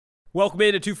Welcome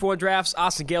into 2 for 1 Drafts.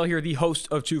 Austin Gale here, the host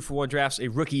of 2 for 1 Drafts, a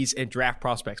rookies and draft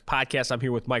prospects podcast. I'm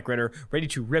here with Mike Renner, ready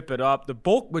to rip it up. The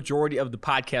bulk majority of the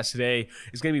podcast today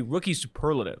is going to be rookie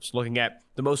superlatives, looking at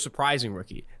the most surprising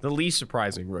rookie, the least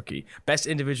surprising rookie, best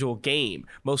individual game,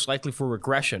 most likely for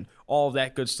regression, all of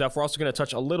that good stuff. We're also going to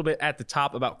touch a little bit at the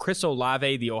top about Chris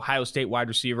Olave, the Ohio State wide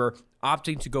receiver,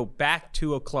 opting to go back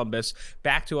to Columbus,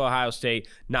 back to Ohio State,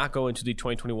 not go into the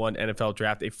 2021 NFL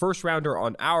Draft. A first rounder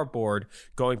on our board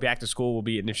going back to school will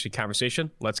be an interesting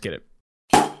conversation. Let's get it.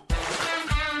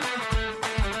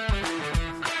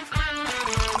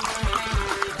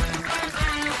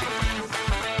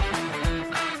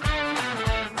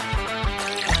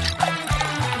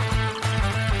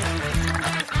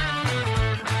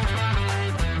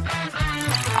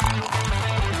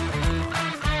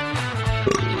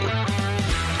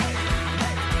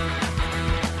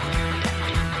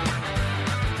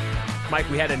 Mike,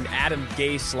 we had an Adam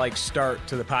Gase-like start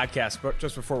to the podcast, but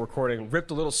just before recording, ripped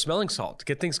a little smelling salt to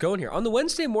get things going here. On the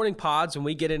Wednesday morning pods, when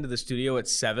we get into the studio at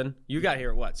 7, you got here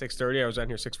at what, 6:30? I was on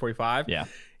here 6:45. Yeah.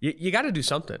 You got to do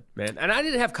something, man. And I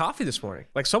didn't have coffee this morning.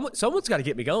 Like, someone's got to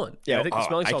get me going. Yeah,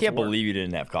 I can't believe you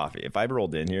didn't have coffee. If I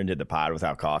rolled in here and did the pod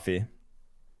without coffee,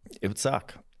 it would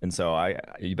suck. And so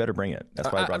you better bring it.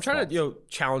 That's why I'm trying to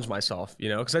challenge myself,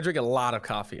 because I drink a lot of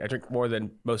coffee. I drink more than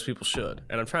most people should,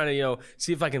 and I'm trying to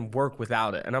see if I can work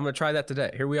without it. And I'm going to try that today.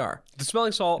 Here we are. The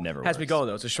smelling salt has me going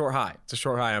though. It's a short high.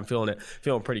 I'm feeling it,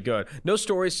 feeling pretty good. No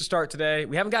stories to start today.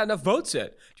 We haven't got enough votes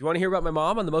yet. Do you want to hear about my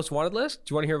mom on the most wanted list?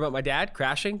 Do you want to hear about my dad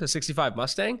crashing the '65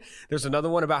 Mustang? There's another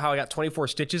one about how I got 24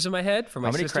 stitches in my head from my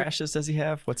sister. How many crashes does he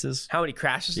have? How many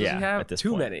crashes does he have? At this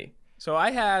Too point. many. So I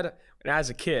had,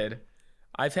 as a kid,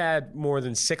 I've had more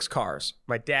than 6 cars.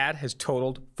 My dad has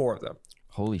totaled 4 of them.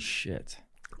 Holy shit.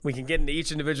 We can get into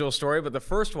each individual story, but the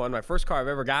first one, my first car I've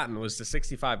ever gotten was the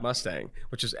 65 Mustang,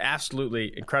 which is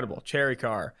absolutely incredible. Cherry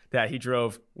car that he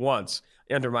drove once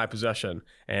under my possession.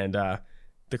 And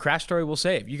the crash story will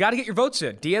save. You got to get your votes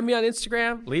in. DM me on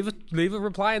Instagram. Leave a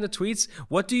reply in the tweets.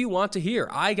 What do you want to hear?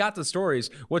 I got the stories.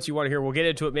 What do you want to hear? We'll get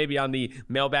into it maybe on the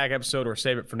mailbag episode or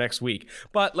save it for next week.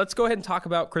 But let's go ahead and talk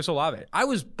about Chris Olave. I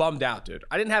was bummed out, dude.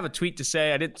 I didn't have a tweet to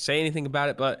say. I didn't say anything about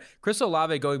it, but Chris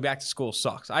Olave going back to school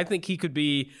sucks. I think he could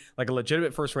be like a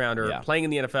legitimate first rounder playing in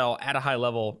the NFL at a high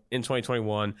level in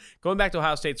 2021. Going back to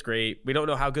Ohio State's great. We don't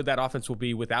know how good that offense will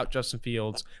be without Justin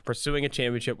Fields pursuing a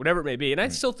championship, whatever it may be. And I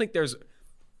still think there's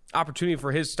opportunity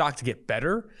for his stock to get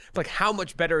better. Like, how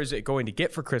much better is it going to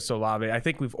get for Chris Olave? I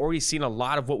think we've already seen a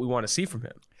lot of what we want to see from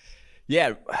him.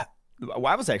 Yeah. Well,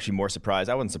 I was actually more surprised.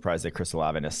 I wasn't surprised that Chris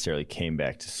Olave necessarily came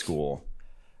back to school.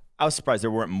 I was surprised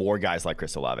there weren't more guys like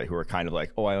Chris Olave who were kind of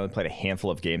like, I only played a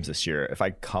handful of games this year. If I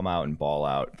come out and ball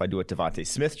out, if I do what Devontae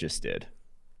Smith just did,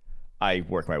 I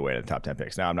work my way to the top 10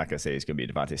 picks. Now, I'm not going to say he's going to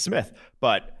be Devontae Smith,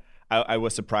 but I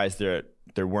was surprised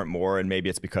there weren't more, and maybe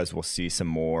it's because we'll see some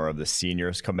more of the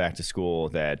seniors come back to school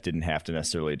that didn't have to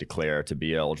necessarily declare to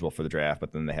be eligible for the draft,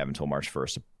 but then they have until March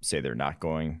 1st to say they're not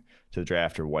going to the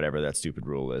draft or whatever that stupid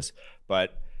rule is.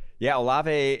 But yeah,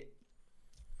 Olave,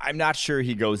 I'm not sure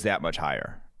he goes that much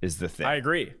higher is the thing. I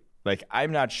agree. Like,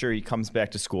 I'm not sure he comes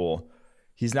back to school.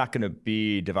 He's not going to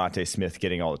be Devontae Smith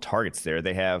getting all the targets there.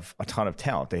 They have a ton of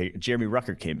talent. Jeremy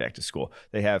Ruckert came back to school.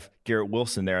 They have Garrett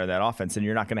Wilson there in that offense, and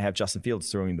you're not going to have Justin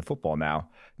Fields throwing the football now.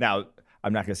 Now,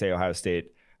 I'm not going to say Ohio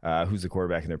State, who's the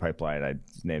quarterback in their pipeline.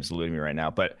 His name's eluding me right now.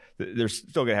 But they're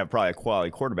still going to have probably a quality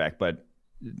quarterback, but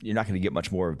you're not going to get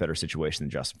much more of a better situation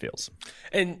than Justin Fields.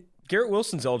 And Garrett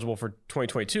Wilson's eligible for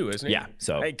 2022, isn't he? Yeah.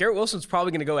 So Garrett Wilson's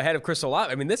probably going to go ahead of Chris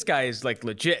Olave. I mean, this guy is like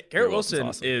legit. Garrett Wilson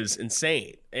awesome. is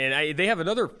insane. And they have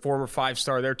another former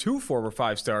 5-star there, 2 former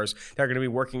 5-stars that are going to be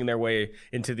working their way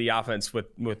into the offense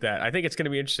with that. I think it's going to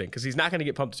be interesting because he's not going to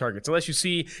get pumped to targets unless you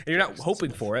see, and you're not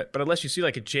hoping for it, but unless you see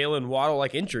like a Jalen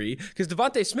Waddle-like injury, because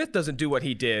Devontae Smith doesn't do what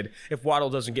he did if Waddle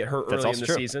doesn't get hurt early in the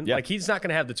season. Yep. Like, he's not going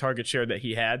to have the target share that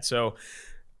he had. So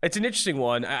it's an interesting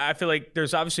one. I feel like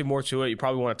there's obviously more to it. You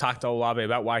probably want to talk to Olave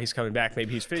about why he's coming back.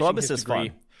 Maybe he's finishing Columbus his degree.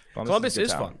 Is fun. Columbus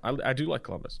is fun. I do like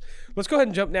Columbus. Let's go ahead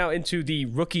and jump now into the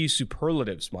rookie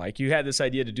superlatives, Mike. You had this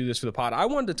idea to do this for the pod. I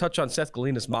wanted to touch on Seth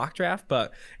Galina's mock draft,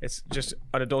 but it's just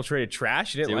unadulterated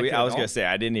trash. You didn't like it I was going to say,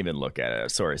 I didn't even look at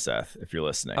it. Sorry, Seth, if you're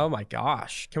listening. Oh, my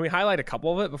gosh. Can we highlight a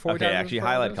couple of it before we dive into actually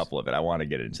highlight a couple of it. I want to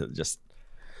get into just...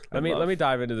 Let me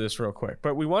dive into this real quick.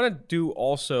 But we want to do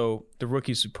also the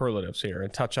rookie superlatives here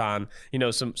and touch on,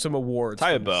 some awards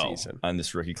from the season. On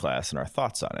this rookie class and our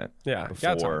thoughts on it. Yeah,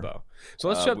 gotta talk about. So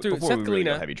let's jump through. Seth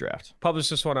Galina heavy draft.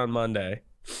 published this one on Monday.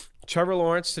 Trevor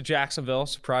Lawrence to Jacksonville.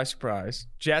 Surprise, surprise.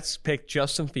 Jets picked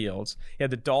Justin Fields. You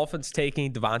had the Dolphins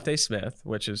taking Devontae Smith,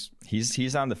 which is...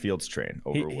 He's on the Fields train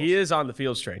over Wilson. He is on the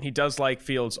Fields train. He does like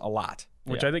Fields a lot,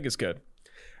 which I think is good.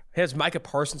 He has Micah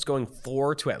Parsons going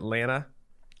 4 to Atlanta.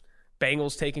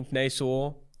 Bengals taking Penei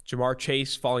Sewell. Jamar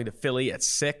Chase falling to Philly at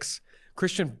 6.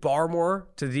 Christian Barmore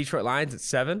to the Detroit Lions at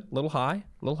 7. Little high.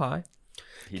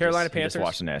 Carolina Panthers. He just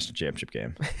watched the national championship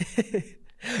game.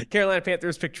 Carolina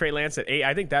Panthers picked Trey Lance at 8.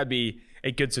 I think that'd be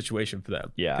a good situation for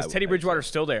them. Yeah. Because Teddy Bridgewater's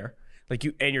still there.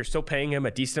 And you're still paying him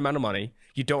a decent amount of money.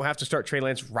 You don't have to start Trey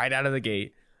Lance right out of the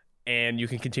gate. And you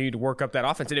can continue to work up that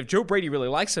offense. And if Joe Brady really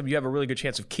likes him, you have a really good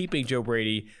chance of keeping Joe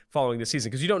Brady following the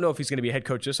season. Because you don't know if he's going to be a head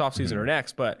coach this offseason or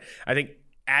next. But I think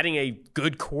adding a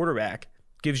good quarterback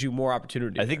gives you more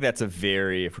opportunity. I think that's if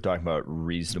we're talking about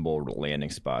reasonable landing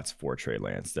spots for Trey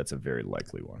Lance, that's a very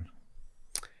likely one.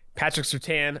 Patrick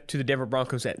Surtain to the Denver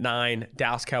Broncos at 9.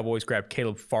 Dallas Cowboys grabbed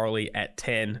Caleb Farley at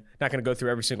 10. Not going to go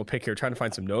through every single pick here, trying to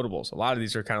find some notables. A lot of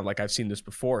these are kind of like I've seen this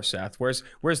before, Seth. Where's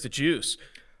the juice?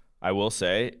 I will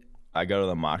say, I go to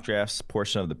the mock drafts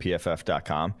portion of the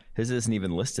PFF.com. His isn't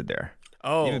even listed there.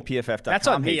 Oh, even PFF.com. That's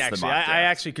on me, hates actually. the mock draft. I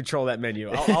actually control that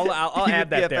menu. I'll add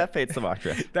that there. PFF hates the mock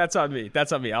draft. That's on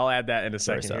me. I'll add that in a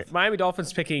second. Here. Miami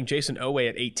Dolphins picking Jason Owe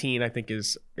at 18, I think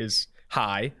is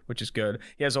high, which is good.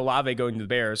 He has Olave going to the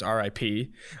Bears, RIP.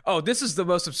 Oh, this is the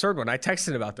most absurd one. I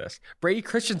texted about this. Brady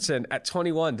Christensen at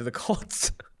 21 to the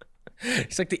Colts.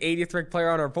 He's like the 80th ranked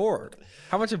player on our board.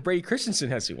 How much of Brady Christensen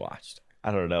has he watched?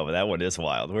 I don't know, but that one is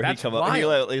wild. Where That's he come wild. up, he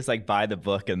at least like buy the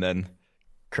book and then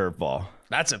curveball.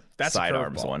 That's a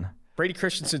sidearms curveball. one. Brady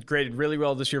Christensen graded really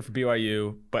well this year for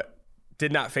BYU, but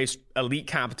did not face elite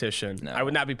competition. No. I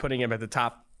would not be putting him at the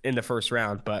top in the first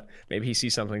round, but maybe he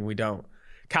sees something we don't.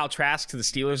 Kyle Trask to the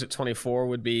Steelers at 24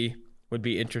 would be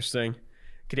interesting.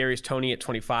 Kadarius Toney at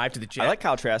 25 to the Jets. I like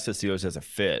Kyle Trask to the Steelers as a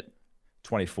fit.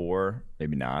 24,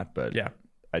 maybe not, but yeah,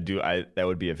 I do. That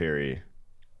would be a very.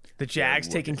 The Jags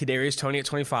taking Kadarius Toney at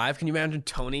 25. Can you imagine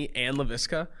Toney and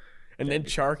LaVisca? And then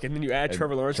Chark, and then you add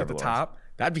Trevor Lawrence at the top?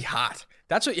 That'd be hot.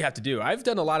 That's what you have to do. I've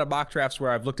done a lot of mock drafts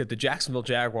where I've looked at the Jacksonville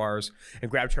Jaguars and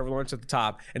grabbed Trevor Lawrence at the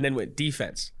top and then went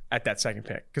defense at that second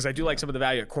pick. Because I do like some of the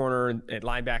value at corner and at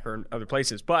linebacker and other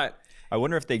places. But I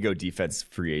wonder if they go defense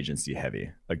free agency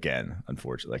heavy again,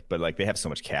 unfortunately. But they have so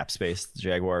much cap space, the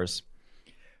Jaguars.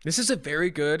 This is a very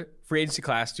good free agency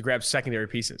class to grab secondary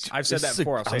pieces. I've said that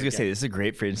before. I was going to say, this is a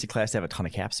great free agency class to have a ton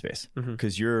of cap space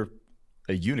because you're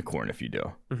a unicorn if you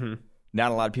do. Mm-hmm.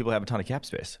 Not a lot of people have a ton of cap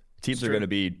space. Teams are going to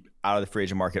be out of the free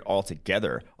agent market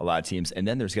altogether, a lot of teams. And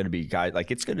then there's going to be guys,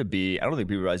 it's going to be, I don't think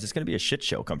people realize it's going to be a shit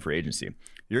show come free agency.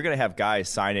 You're going to have guys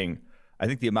signing, I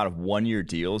think the amount of one-year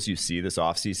deals you see this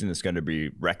offseason is going to be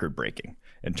record-breaking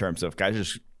in terms of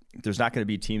guys there's not going to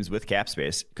be teams with cap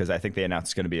space because I think they announced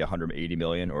it's going to be $180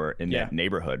 million or in that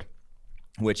neighborhood,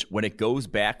 which when it goes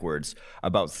backwards,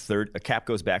 a cap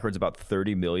goes backwards about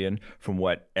 $30 million from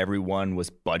what everyone was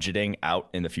budgeting out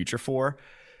in the future for,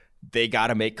 they got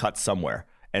to make cuts somewhere.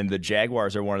 And the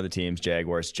Jaguars are one of the teams,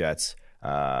 Jaguars, Jets,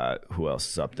 who else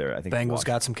is up there? I think Bengals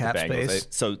got some cap space.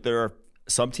 So there are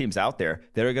some teams out there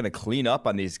that are going to clean up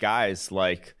on these guys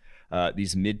like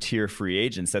these mid-tier free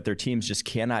agents that their teams just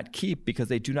cannot keep because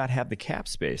they do not have the cap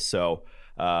space. So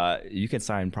you can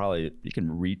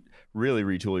really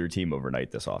retool your team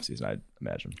overnight this offseason, I'd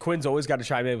imagine. Quinn's always got to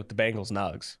chime in with the Bengals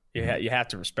nugs. You have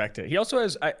to respect it. He also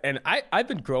has, I've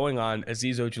been growing on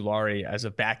Azeez Ojulari as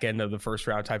a back end of the first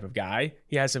round type of guy.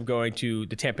 He has him going to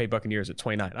the Tampa Bay Buccaneers at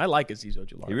 29. I like Azeez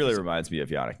Ojulari. He really reminds me of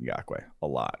Yannick Ngakoue a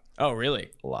lot. Oh,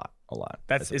 really? A lot.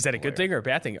 Is that a good thing or a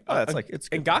bad thing? Oh, it's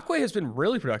good. Ngakoue has been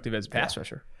really productive as a pass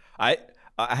rusher. I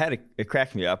had it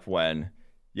cracked me up when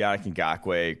Yannick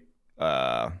Ngakoue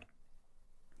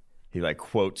he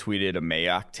quote tweeted a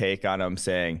Mayock take on him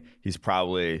saying he's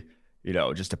probably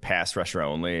just a pass rusher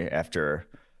only after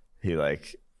he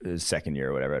his second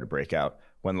year or whatever had a breakout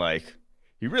when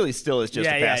he really still is just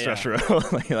a pass rusher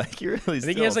only. He really I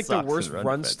think he has the worst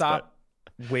run stop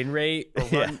win rate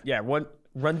or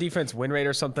run defense win rate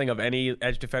or something of any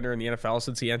edge defender in the NFL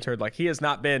since he entered. He has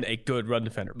not been a good run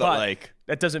defender. But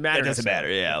that doesn't matter. It doesn't matter.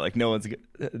 Yeah. No one's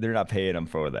they're not paying him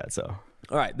for that. So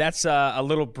all right, that's a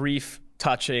little brief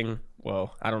touching.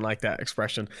 Whoa, I don't like that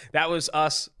expression. That was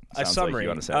us. A summary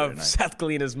of Seth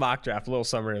Galina's mock draft. A little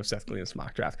summary of Seth Galina's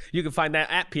mock draft. You can find that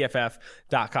at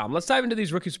pff.com. Let's dive into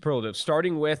these rookie superlatives,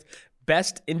 starting with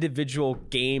best individual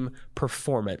game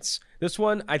performance. This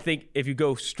one, I think, if you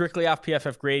go strictly off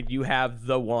PFF grade, you have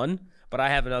the one, but I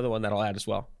have another one that I'll add as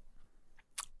well.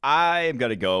 I am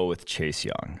going to go with Chase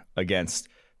Young against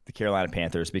the Carolina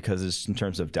Panthers because it's, in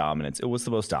terms of dominance, it was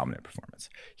the most dominant performance.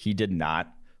 He did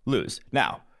not lose.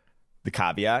 Now, the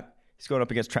caveat, He's going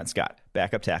up against Trent Scott,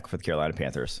 backup tackle for the Carolina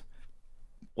Panthers.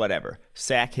 Whatever.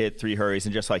 Sack hit, 3 hurries,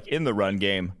 and just like in the run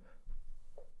game,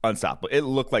 unstoppable. It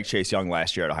looked like Chase Young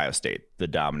last year at Ohio State, the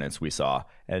dominance we saw.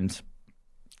 And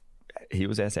he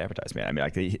was as advertised, man. I mean,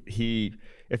 like he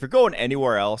if you're going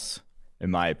anywhere else, in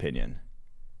my opinion,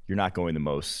 you're not going the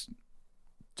most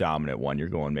dominant one. You're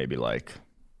going maybe like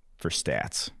for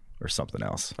stats or something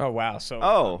else. Oh, wow.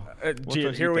 So,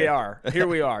 here we are. Here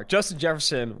we are. Justin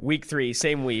Jefferson, week 3,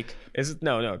 same week. Is it?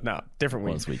 No, different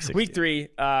week. Week 3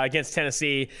 against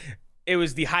Tennessee. It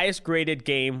was the highest graded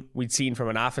game we'd seen from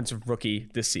an offensive rookie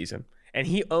this season. And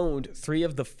he owned 3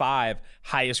 of the 5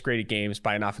 highest graded games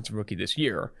by an offensive rookie this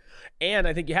year. And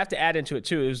I think you have to add into it,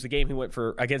 too. It was the game he went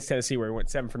for against Tennessee where he went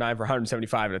 7 for 9 for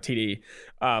 175 and a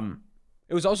TD.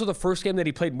 It was also the first game that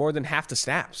he played more than half the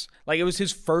snaps. Like, it was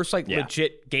his first,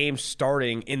 legit game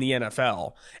starting in the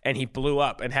NFL, and he blew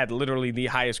up and had literally the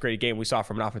highest graded game we saw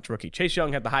from an offensive rookie. Chase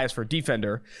Young had the highest for a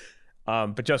defender,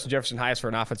 but Justin Jefferson highest for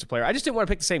an offensive player. I just didn't want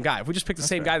to pick the same guy. If we just pick the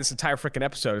same guy this entire freaking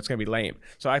episode, it's going to be lame.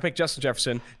 So I picked Justin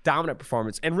Jefferson, dominant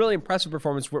performance, and really impressive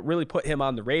performance, what really put him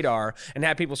on the radar and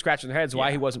had people scratching their heads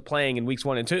why he wasn't playing in weeks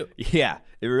 1 and 2. Yeah,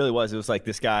 it really was. It was like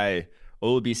this guy...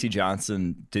 Olabisi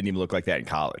Johnson didn't even look like that in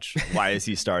college. Why is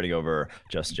he starting over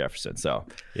Justin Jefferson? So,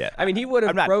 yeah. I mean, he would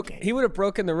have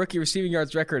broken the rookie receiving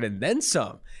yards record and then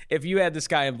some if you had this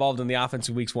guy involved in the offense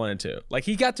in weeks 1 and 2. Like,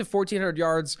 he got to 1,400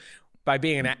 yards by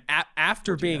being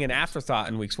being an afterthought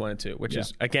in weeks 1 and 2, which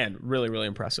is, again, really, really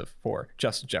impressive for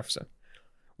Justin Jefferson.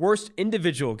 Worst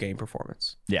individual game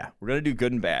performance. Yeah, we're going to do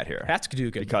good and bad here. That's do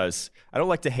good. Because I don't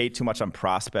like to hate too much on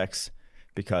prospects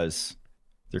because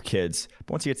they're kids.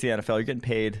 But once you get to the NFL, you're getting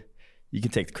paid. You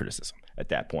can take the criticism at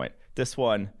that point. This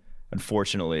one,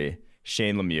 unfortunately,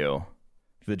 Shane Lemieux,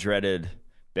 the dreaded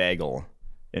bagel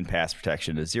in pass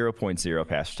protection, a 0.0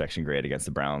 pass protection grade against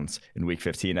the Browns in Week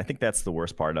 15. I think that's the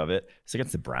worst part of it. It's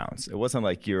against the Browns. It wasn't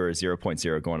like you're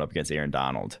 0.0 going up against Aaron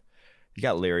Donald. You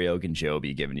got Larry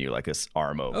Ogunjobi giving you like this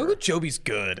arm over. Ogunjobi's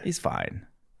good. He's fine.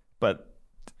 But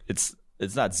it's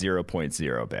not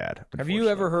 0.0 bad. Have you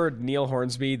ever heard Neil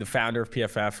Hornsby, the founder of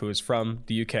PFF, who is from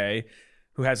the UK,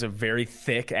 who has a very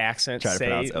thick accent,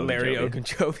 say Larry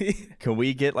Ogunjobi? Can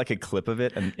we get like a clip of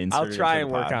it and insert I'll try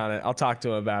and work on it. I'll talk to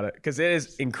him about it because it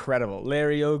is incredible.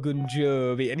 Larry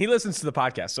Ogunjobi. And he listens to the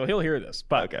podcast, so he'll hear this.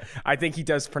 But I think he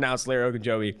does pronounce Larry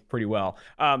Ogunjobi pretty well.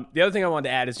 The other thing I wanted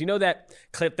to add is, you know that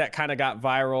clip that kind of got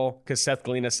viral because Seth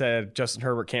Galina said Justin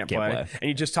Herbert can't play? And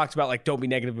you just talked about, like, don't be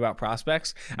negative about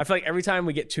prospects. I feel like every time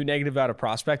we get too negative about a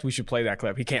prospect, we should play that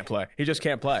clip. He can't play. He just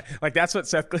can't play. Like, that's what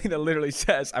Seth Galina literally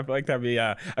says. I feel like that'd be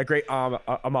a great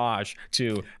homage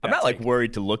to. I'm not like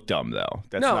worried to look dumb though.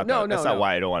 That's not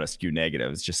why I don't want to skew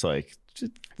negative. It's just like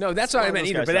no, that's not what I meant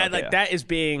either. But that is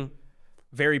being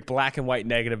very black and white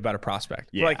negative about a prospect.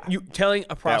 Yeah. Like you telling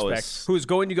a prospect who is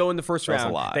going to go in the first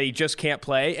round that he just can't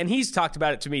play, and he's talked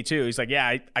about it to me too. He's like,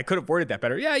 yeah, I could have worded that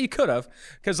better. Yeah, you could have,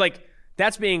 because like.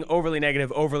 That's being overly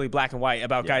negative, overly black and white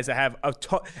about guys that have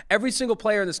every single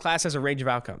player in this class has a range of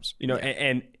outcomes, you know,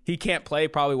 and he can't play,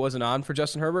 probably wasn't on for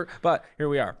Justin Herbert, but here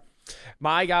we are.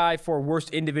 My guy for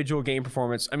worst individual game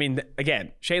performance, I mean,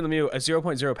 again, Shane Lemieux, a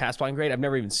 0.0 pass blocking grade. I've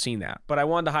never even seen that, but I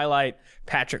wanted to highlight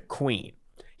Patrick Queen.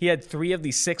 He had 3 of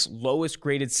the 6 lowest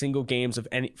graded single games of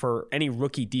any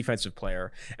rookie defensive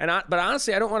player. But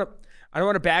honestly, I don't want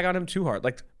to bag on him too hard.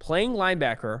 Like, playing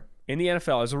linebacker in the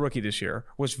NFL as a rookie this year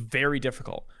was very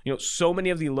difficult. You know, so many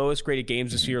of the lowest graded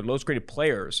games this year, lowest graded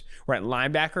players were at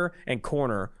linebacker and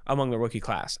corner among the rookie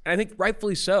class. And I think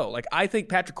rightfully so. Like, I think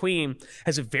Patrick Queen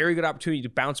has a very good opportunity to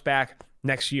bounce back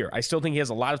next year. I still think he has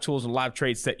a lot of tools and a lot of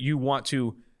traits that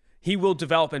he will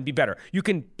develop and be better. You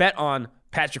can bet on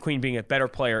Patrick Queen being a better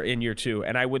player in year 2,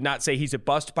 and I would not say he's a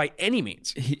bust by any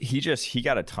means. He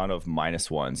got a ton of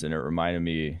 -1s, and it reminded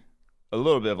me a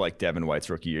little bit of like Devin White's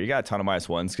rookie year. He got a ton of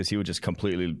 -1s because he would just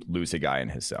completely lose a guy in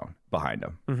his zone behind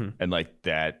him. Mm-hmm. And like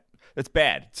that's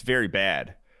bad. It's very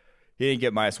bad. He didn't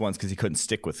get -1s because he couldn't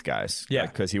stick with guys. Yeah.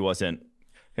 Because he wasn't,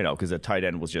 because the tight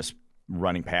end was just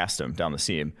running past him down the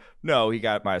seam. No, he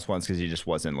got -1s because he just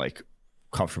wasn't like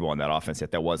comfortable in that offense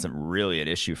yet. That wasn't really an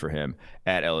issue for him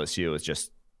at LSU. It's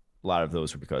just a lot of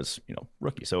those were because,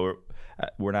 rookie. So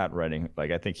we're not writing.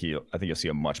 Like, I think you'll see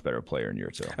a much better player in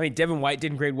year 2. I mean, Devin White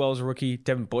didn't grade well as a rookie.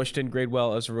 Devin Bush didn't grade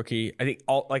well as a rookie. I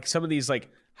think some of these like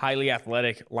highly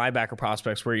athletic linebacker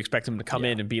prospects where you expect them to come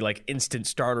in and be like instant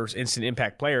starters, instant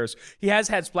impact players. He has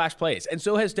had splash plays, and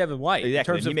so has Devin White. Exactly. In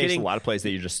terms of he makes a lot of plays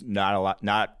that you're just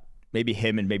not maybe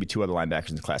him and maybe 2 other linebackers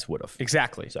in the class would have.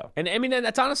 Exactly. So, and I mean,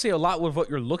 that's honestly a lot with what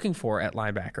you're looking for at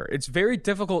linebacker. It's very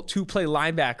difficult to play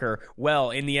linebacker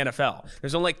well in the NFL.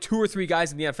 There's only like 2 or 3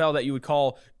 guys in the NFL that you would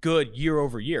call good year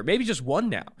over year. Maybe just one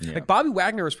now. Yeah. Like Bobby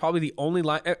Wagner is probably the only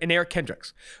and Eric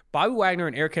Kendricks. Bobby Wagner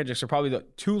and Eric Kendricks are probably the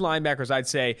 2 linebackers I'd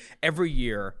say every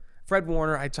year. Fred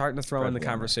Warner, I'd start to throw in the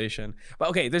conversation. But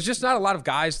okay, there's just not a lot of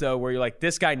guys though where you're like,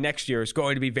 this guy next year is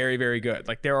going to be very, very good.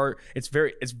 Like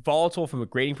it's volatile from a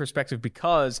grading perspective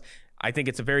because I think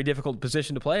it's a very difficult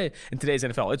position to play in today's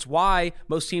NFL. It's why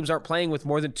most teams aren't playing with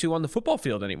more than 2 on the football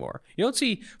field anymore. You don't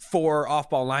see 4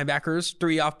 off-ball linebackers,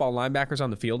 3 off-ball linebackers on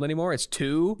the field anymore. It's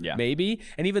 2, maybe.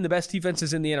 And even the best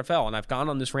defenses in the NFL, and I've gone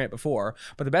on this rant before,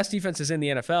 but the best defenses in the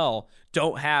NFL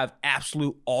don't have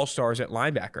absolute all-stars at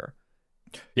linebacker.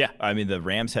 Yeah, I mean, the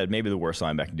Rams had maybe the worst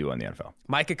linebacking duo in the NFL.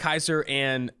 Micah Kiser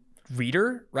and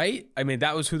Reeder, right? I mean,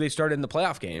 that was who they started in the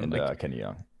playoff game. And Kenny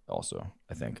Young also,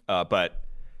 I think. But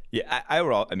yeah,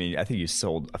 I think you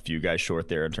sold a few guys short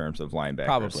there in terms of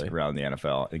linebackers around the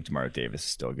NFL. I think Demario Davis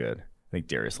is still good. I think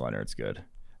Darius Leonard's good.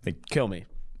 Kill me.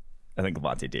 I think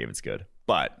Levante David's good.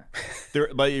 But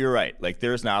you're right. Like,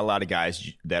 there's not a lot of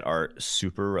guys that are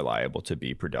super reliable to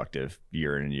be productive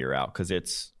year in and year out because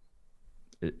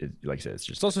like I said,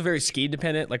 it's also very scheme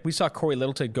dependent. Like we saw Corey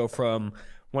Littleton go from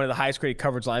one of the highest graded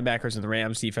coverage linebackers in the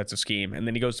Rams defensive scheme, and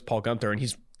then he goes to Paul Gunther, and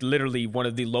he's literally one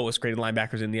of the lowest graded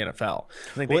linebackers in the NFL.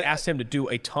 I think they asked him to do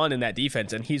a ton in that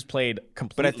defense, and he's played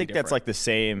completely. But I think different. that's like the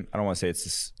same. I don't want to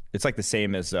say it's like the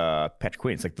same as Patrick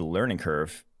Queen. It's like the learning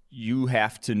curve. You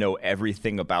have to know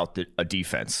everything about a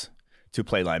defense to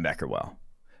play linebacker well.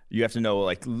 You have to know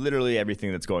like literally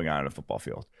everything that's going on a football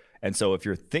field. And so if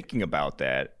you're thinking about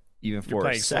that, even for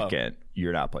a second,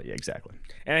 you're not playing. Yeah, exactly.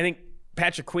 And I think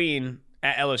Patrick Queen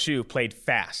at LSU played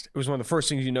fast. It was one of the first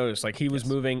things you noticed. Like he was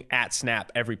moving at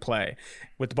snap every play.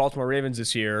 With the Baltimore Ravens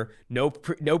this year, no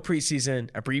preseason,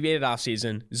 abbreviated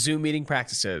offseason, Zoom meeting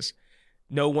practices.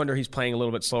 No wonder he's playing a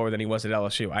little bit slower than he was at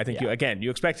LSU. I think you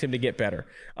expect him to get better.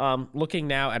 Looking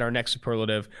now at our next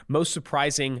superlative, most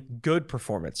surprising good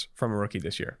performance from a rookie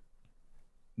this year.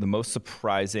 The most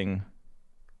surprising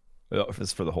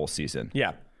is for the whole season.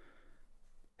 Yeah.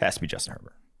 Has to be Justin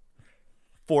Herbert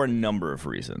for a number of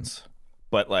reasons.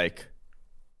 But like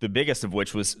the biggest of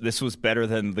which was this was better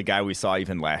than the guy we saw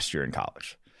even last year in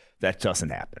college. That doesn't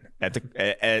happen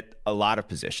at a lot of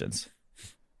positions.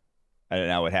 I don't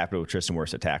know what happened with Tristan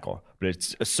Wirfs at tackle, but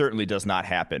it certainly does not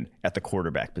happen at the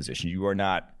quarterback position. You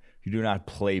do not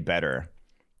play better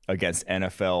against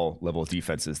NFL level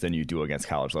defenses than you do against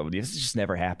college level defenses. It just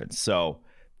never happens. So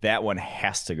that one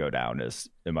has to go down as,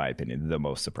 in my opinion, the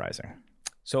most surprising.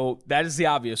 So that is the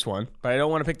obvious one, but I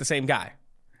don't want to pick the same guy.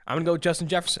 I'm going to go with Justin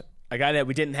Jefferson, a guy that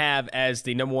we didn't have as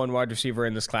the number 1 wide receiver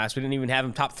in this class. We didn't even have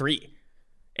him top 3.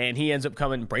 And he ends up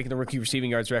breaking the rookie receiving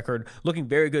yards record, looking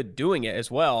very good doing it as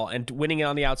well, and winning it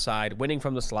on the outside, winning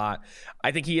from the slot.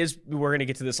 I think we're going to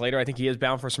get to this later, I think he is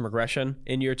bound for some regression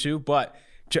in year 2, but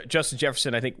Justin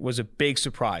Jefferson, I think, was a big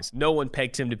surprise. No one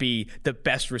pegged him to be the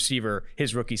best receiver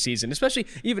his rookie season, especially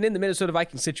even in the Minnesota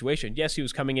Vikings situation. Yes, he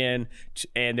was coming in,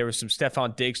 and there was some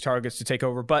Stephon Diggs targets to take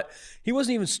over, but he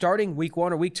wasn't even starting week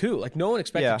 1 or week 2. Like, no one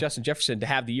expected Justin Jefferson to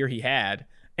have the year he had,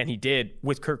 and he did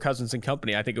with Kirk Cousins and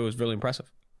company. I think it was really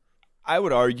impressive. I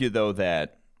would argue, though,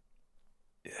 that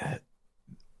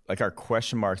like our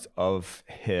question marks of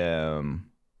him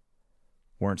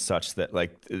weren't such that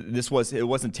like it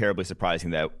wasn't terribly surprising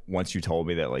that once you told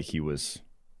me that like he was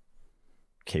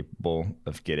capable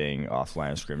of getting off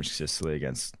line of scrimmage consistently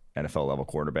against NFL level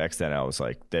quarterbacks, then I was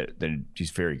like, then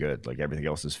he's very good. Like everything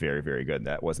else is very, very good. And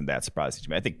that wasn't that surprising to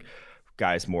me. I think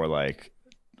guys more like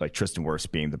Tristan Wirfs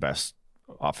being the best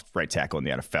off right tackle in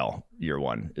the NFL year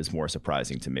 1 is more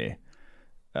surprising to me.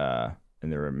 And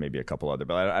there were maybe a couple other,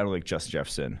 but I don't think Justin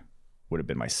Jefferson would have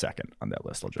been my second on that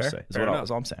list. I'll just say. That's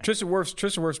all I'm saying. Tristan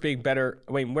Wirfs being better.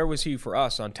 I mean, where was he for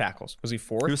us on tackles? Was he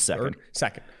 4th? He was second.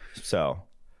 Second. So,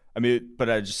 I mean, but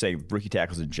I just say rookie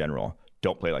tackles in general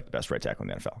don't play like the best right tackle in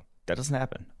the NFL. That doesn't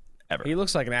happen ever. He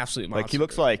looks like an absolute monster. Like he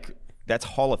looks like that's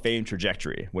Hall of Fame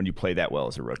trajectory when you play that well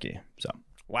as a rookie. So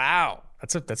wow,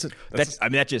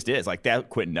 that just is like that.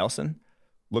 Quentin Nelson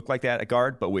looked like that at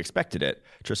guard, but we expected it.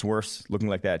 Tristan Wirfs looking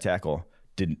like that at tackle.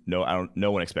 No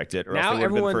one expected it, or else they would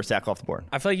have been the first tackle off the board.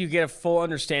 I feel like you get a full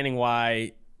understanding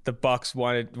why the Bucs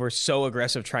were so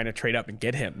aggressive trying to trade up and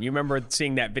get him. You remember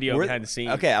seeing that video behind the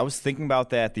scenes? Okay, I was thinking about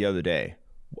that the other day,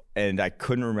 and I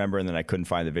couldn't remember, and then I couldn't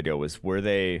find the video. Were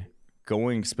they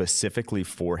going specifically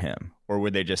for him, or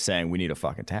were they just saying we need a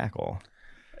fucking tackle?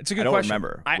 It's a good I don't question.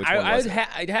 remember. Which one was it?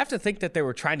 I'd have to think that they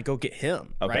were trying to go get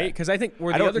him, Okay. right? Because I think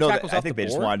were I the don't other know. tackles I off think the they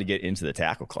just board? wanted to get into the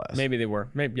tackle class. Maybe they were.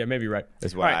 Maybe you're right.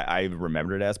 That's All what right. I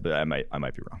remembered it as, but I might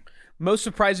be wrong. Most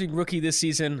surprising rookie this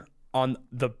season on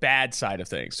the bad side of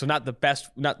things. So not the best,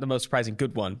 not the most surprising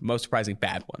good one, most surprising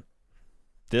bad one.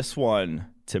 This one,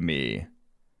 to me,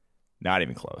 not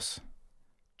even close.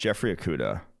 Jeffrey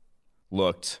Okudah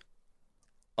looked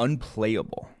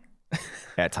unplayable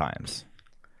at times,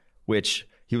 which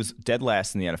he was dead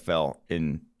last in the NFL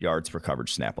in yards per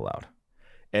coverage snap allowed.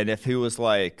 And if it was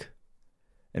like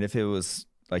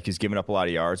he's giving up a lot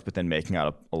of yards, but then making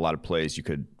out a lot of plays, you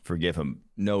could forgive him.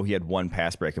 No, he had one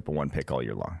pass breakup and one pick all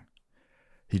year long.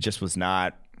 He just was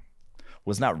not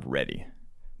ready.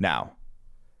 Now,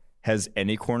 has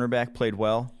any cornerback played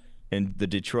well in the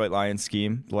Detroit Lions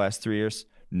scheme the last 3 years?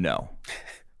 No.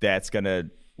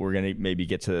 We're gonna maybe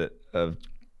get to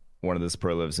one of the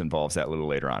superlatives involves that a little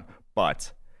later on.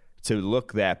 But to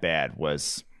look that bad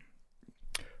was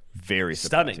very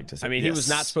stunning. To see. I mean, he was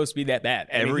not supposed to be that bad.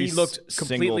 He looked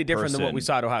completely single different than what we person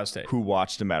saw at Ohio State. Who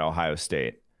watched him at Ohio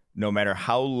State, no matter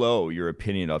how low your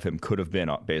opinion of him could have been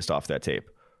based off that tape,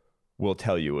 will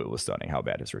tell you it was stunning how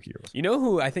bad his rookie year was. You know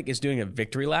who I think is doing a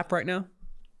victory lap right now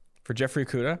for Jeffrey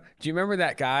Okudah? Do you remember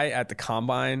that guy at the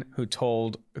Combine who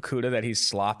told Okudah that he's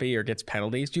sloppy or gets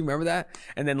penalties? Do you remember that?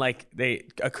 And then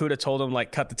Okudah told him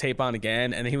cut the tape on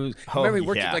again, and he remember he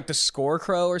worked at the Score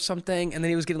Crow or something, and then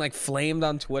he was getting flamed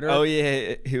on Twitter. Oh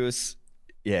yeah, he was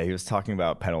talking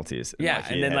about penalties. Yeah,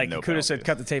 and then Okudah said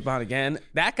cut the tape on again.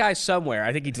 That guy somewhere,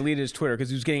 I think he deleted his Twitter because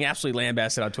he was getting absolutely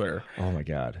lambasted on Twitter. Oh my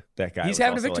god, that guy! He's was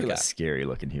having also a victory lap. a scary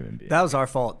looking human being. That was our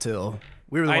fault too.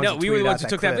 We were the ones who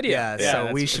took that video. Yeah,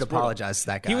 so we should apologize to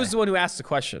that guy. He was the one who asked the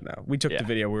question, though. We took the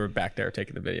video. We were back there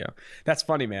taking the video. That's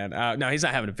funny, man. No, he's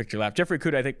not having a victory lap. Jeffrey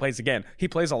Okudah, I think, plays again. He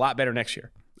plays a lot better next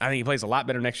year. I think he plays a lot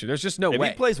better next year. There's just no way.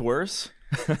 If he plays worse,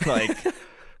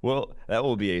 well, that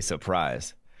will be a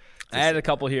surprise. I had a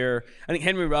couple here. I think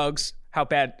Henry Ruggs, how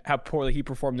poorly he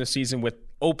performed this season with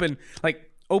open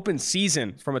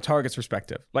season from a target's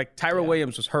perspective. Tyrell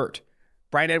Williams was hurt.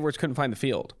 Bryan Edwards couldn't find the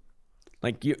field.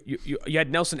 You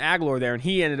had Nelson Aguilar there, and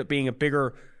he ended up being a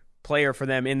bigger player for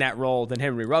them in that role than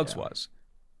Henry Ruggs was.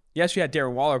 Yes, you had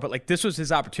Darren Waller, but this was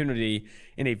his opportunity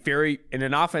in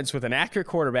an offense with an accurate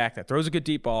quarterback that throws a good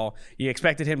deep ball. You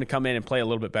expected him to come in and play a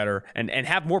little bit better and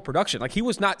have more production. He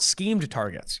was not schemed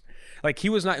targets. He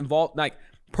was not involved,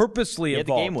 purposely involved.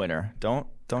 He had the game winner. Don't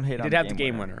hate on He did have the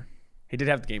game winner. He did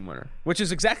have the game winner, which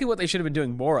is exactly what they should have been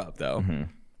doing more of, though. Mm-hmm.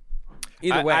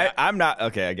 Either way, I'm not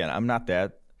okay. Again, I'm not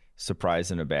that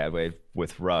surprised in a bad way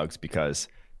with Ruggs because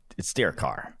it's Derek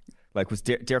Carr.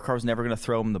 Derek Carr was never going to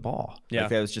throw him the ball. Yeah.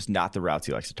 That was just not the routes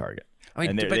he likes to target.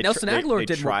 But Nelson Aguilar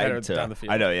did more better down the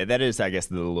field. I know. Yeah, that is, I guess,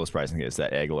 the little surprising thing is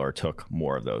that Aguilar took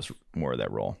more of that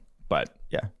role. But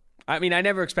yeah. I mean, I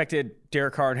never expected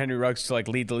Derek Carr and Henry Ruggs to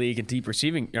lead the league in deep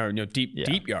receiving or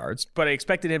deep yards, but I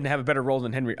expected him to have a better role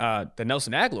than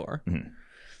Nelson Aguilar. Mm-hmm.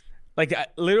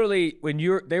 Literally, when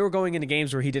they were going into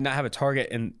games where he did not have a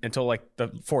target until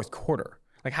the fourth quarter.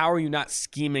 How are you not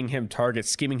scheming him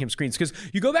targets, scheming him screens? Because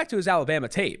you go back to his Alabama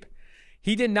tape,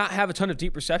 he did not have a ton of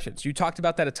deep receptions. You talked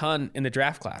about that a ton in the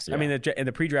draft class. Yeah. I mean, in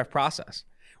the pre-draft process.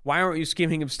 Why aren't you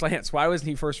scheming him slants? Why wasn't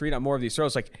he first read on more of these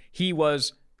throws? He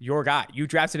was your guy. You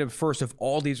drafted him first of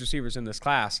all these receivers in this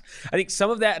class. I think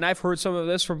some of that, and I've heard some of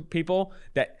this from people,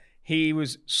 that he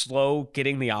was slow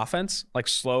getting the offense,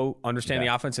 slow understanding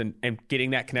the offense and getting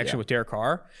that connection with Derek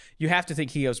Carr. You have to think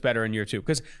he goes better in year two.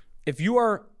 Because if you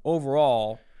are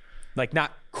overall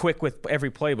not quick with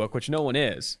every playbook, which no one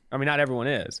is, I mean, not everyone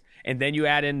is, and then you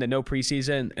add in the no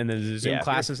preseason and the Zoom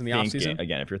classes in the offseason.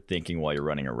 Again, if you're thinking while you're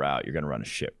running a route, you're going to run a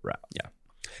shit route. Yeah.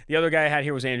 The other guy I had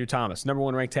here was Andrew Thomas, number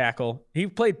 1 ranked tackle. He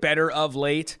played better of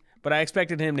late, but I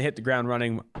expected him to hit the ground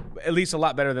running at least a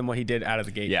lot better than what he did out of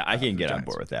the gate. Yeah, I can get on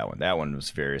board with that one. That one was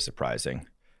very surprising.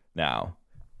 Now,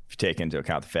 if you take into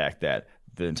account the fact that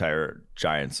the entire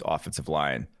Giants offensive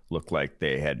line looked like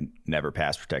they had never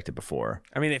pass protected before.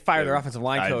 I mean, they fired their offensive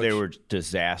line coach. They were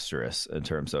disastrous in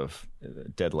terms of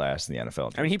dead last in the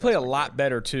NFL. I mean, he played a lot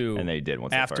better, too, and they did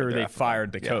once after they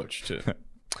fired the coach, too.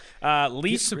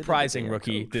 Least surprising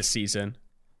rookie this season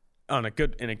in a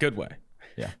good way.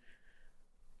 Yeah.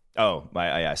 Oh,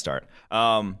 I start.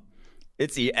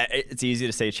 It's easy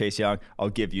to say Chase Young. I'll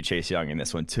give you Chase Young in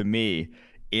this one. To me,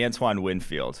 Antoine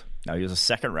Winfield. Now, he was a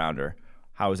second rounder.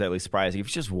 How was that least surprising? If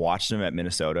you just watched him at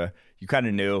Minnesota, you kind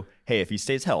of knew, hey, if he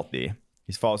stays healthy,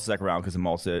 he's falls the second round because of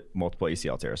multiple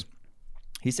ACL tears.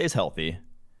 He stays healthy.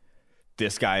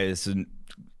 This guy is an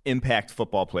impact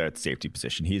football player at the safety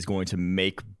position. He's going to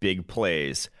make big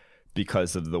plays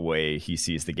because of the way he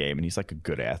sees the game. And he's like a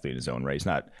good athlete in his own right. He's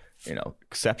not,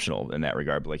 exceptional in that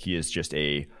regard, but like he is just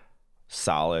a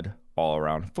solid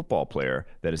all-around football player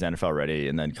that is NFL ready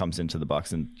and then comes into the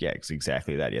Bucs. And yeah, it's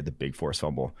exactly that. He had the big forced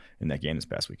fumble in that game this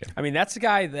past weekend. I mean, that's a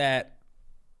guy that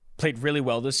played really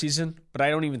well this season, but I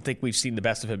don't even think we've seen the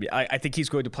best of him. I think he's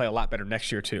going to play a lot better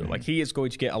next year too. Mm-hmm. Like he is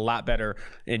going to get a lot better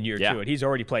in year 2, and he's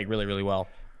already played really, really well.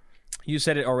 You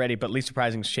said it already, but least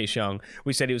surprising is Chase Young.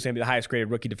 We said he was going to be the highest graded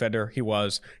rookie defender. He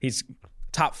was. He's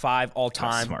top 5 all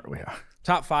time. That's smart we are.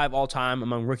 Top 5 all time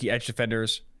among rookie edge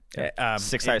defenders.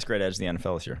 6th highest grade edge in the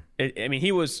NFL this year. I mean,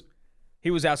 he was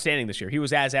outstanding this year. He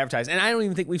was as advertised, and I don't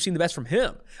even think we've seen the best from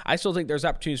him. I still think there's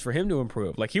opportunities for him to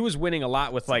improve. Like he was winning a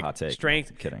lot with like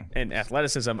strength and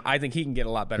athleticism. I think he can get a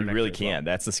lot better. He really can. Well.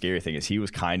 That's the scary thing is he was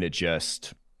kind of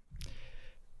just.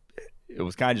 It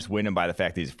was kind of just winning by the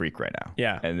fact that he's a freak right now.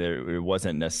 Yeah, and it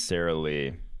wasn't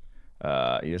necessarily.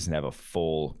 He doesn't have a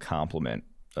full complement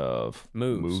of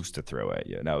moves to throw at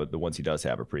you. Now the ones he does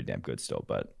have are pretty damn good still,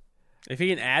 but. If he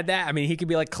can add that, I mean, he could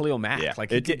be like Khalil Mack. Yeah.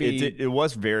 Like it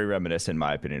was very reminiscent, in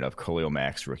my opinion, of Khalil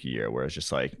Mack's rookie year, where it's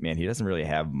just like, man, he doesn't really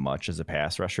have much as a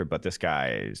pass rusher, but this guy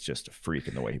is just a freak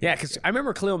in the way he plays. Yeah, because I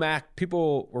remember Khalil Mack,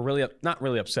 people were not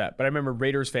really upset, but I remember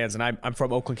Raiders fans, and I'm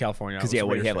from Oakland, California. Because, he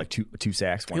had like two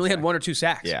sacks. He only had 1 or 2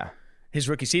 sacks. Yeah. His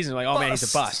rookie season, like, oh, man, he's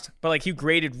a bust. But, like, he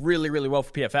graded really, really well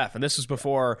for PFF, and this was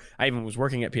before I even was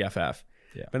working at PFF.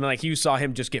 Yeah. But then, like, you saw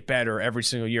him just get better every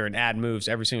single year and add moves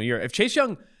every single year. If Chase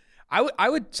Young... I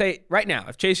would say right now,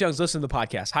 if Chase Young's listening to the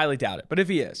podcast, highly doubt it. But if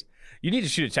he is, you need to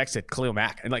shoot a text at Khalil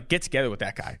Mack and like get together with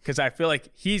that guy because I feel like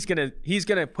he's gonna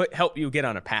help you get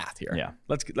on a path here. Yeah,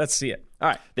 let's see it. All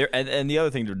right. And the other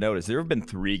thing to note is there have been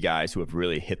 3 guys who have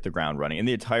really hit the ground running in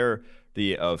the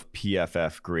entirety of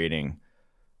PFF grading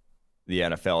the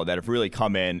NFL that have really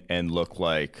come in and look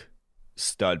like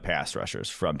stud pass rushers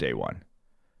from day one.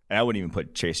 And I wouldn't even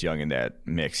put Chase Young in that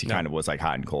mix. He kind of was like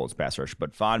hot and cold as pass rusher.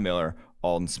 But Von Miller,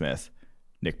 Aldon Smith,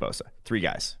 Nick Bosa. 3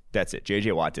 guys. That's it.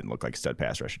 J.J. Watt didn't look like a stud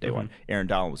pass rusher day one. Aaron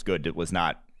Donald was good. It was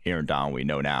not Aaron Donald we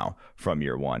know now from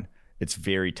year 1. It's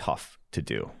very tough to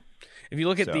do. If you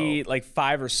look at the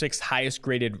 5 or 6 highest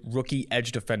graded rookie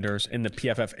edge defenders in the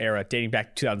PFF era dating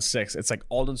back to 2006, it's like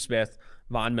Aldon Smith,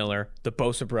 Von Miller, the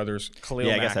Bosa brothers, Khalil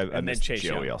Mack, and then Chase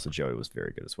Joey Young. Also, Joey was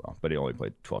very good as well, but he only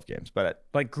played 12 games. But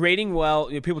like grading well,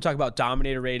 people talk about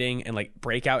dominator rating and like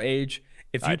breakout age.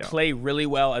 If you play really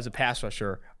well as a pass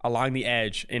rusher along the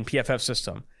edge in PFF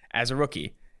system as a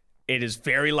rookie, it is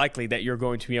very likely that you're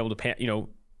going to be able to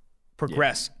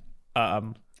progress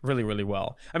really, really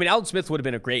well. I mean, Aldon Smith would have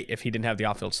been a great if he didn't have the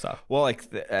off-field stuff. Well,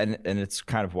 and it's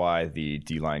kind of why the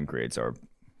D-line grades are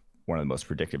one of the most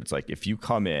predictive. It's like if you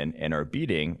come in and are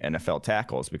beating NFL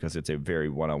tackles because it's a very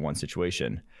one-on-one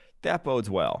situation, that bodes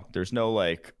well. There's no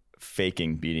like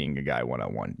faking beating a guy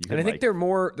one-on-one. And I think they're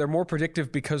more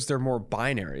predictive because they're more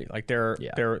binary. Like they're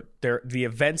the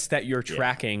events that you're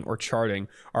tracking or charting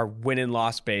are win and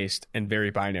loss based and very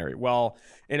binary. Well,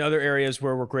 in other areas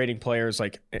where we're grading players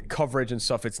like coverage and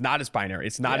stuff, it's not as binary.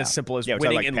 It's not as simple as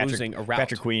winning and losing a route.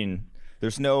 Patrick Queen,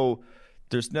 there's no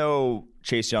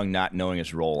Chase Young not knowing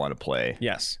his role on a play.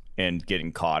 Yes. And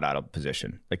getting caught out of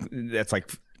position. Like that's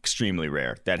like extremely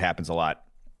rare. That happens a lot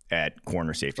at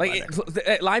corner safety. Like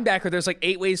at linebacker, there's like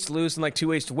 8 ways to lose and like 2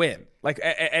 ways to win. Like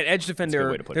at edge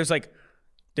defender,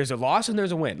 there's a loss and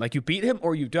there's a win. Like you beat him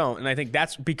or you don't. And I think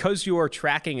that's because you are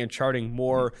tracking and charting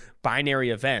more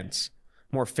binary events,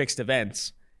 more fixed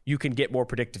events, you can get more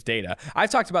predictive data.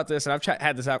 I've talked about this and I've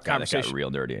had this conversation. That got real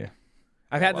dirty.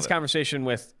 I've had this conversation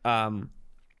with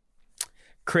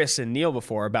Chris and Neil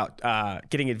before about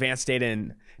getting advanced data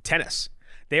in tennis.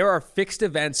 There are fixed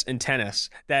events in tennis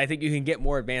that I think you can get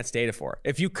more advanced data for.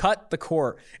 If you cut the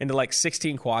court into like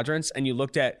 16 quadrants and you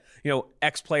looked at,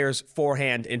 X player's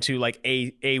forehand into like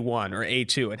A1 or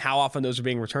A2 and how often those are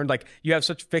being returned, like you have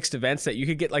such fixed events that you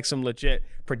could get like some legit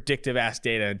predictive ass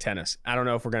data in tennis. I don't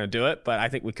know if we're going to do it, but I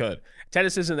think we could.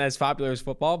 Tennis isn't as popular as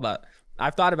football, but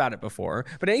I've thought about it before.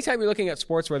 But anytime you're looking at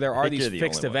sports where there are these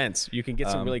fixed events, you can get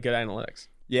some really good analytics.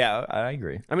 Yeah, I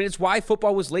agree. I mean, it's why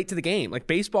football was late to the game. Like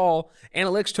baseball,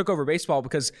 analytics took over baseball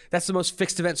because that's the most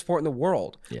fixed event sport in the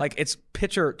world. Yeah. Like it's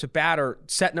pitcher to batter,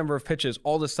 set number of pitches.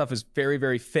 All this stuff is very,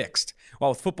 very fixed.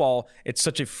 While with football, it's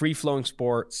such a free-flowing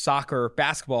sport. Soccer,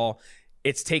 basketball,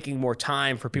 it's taking more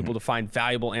time for people to find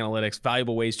valuable analytics,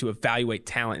 valuable ways to evaluate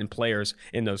talent and players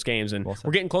in those games. And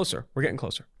we're getting closer. We're getting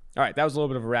closer. All right, that was a little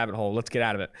bit of a rabbit hole. Let's get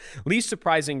out of it. Least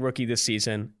surprising rookie this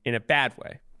season in a bad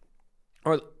way.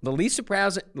 Or the least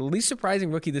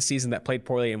surprising rookie this season that played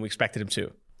poorly and we expected him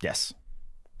to. Yes.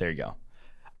 There you go.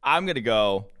 I'm going to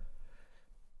go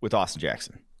with Austin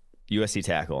Jackson, USC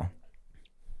tackle.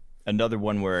 Another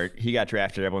one where he got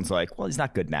drafted, everyone's like, well, he's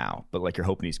not good now, but like you're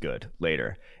hoping he's good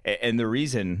later. And the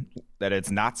reason that it's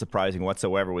not surprising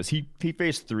whatsoever was he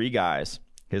faced 3 guys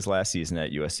his last season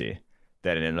at USC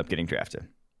that ended up getting drafted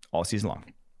all season long.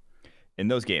 In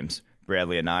those games,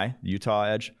 Bradley Anae, Utah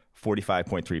edge,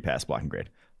 45.3 pass blocking grade.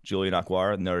 Julian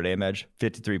Aguilar, Notre Dame edge,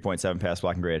 53.7 pass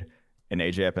blocking grade. And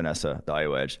AJ Epinesa, the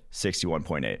Iowa edge,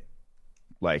 61.8.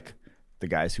 Like, the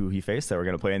guys who he faced that were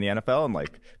going to play in the NFL, and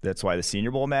like that's why the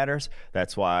Senior Bowl matters.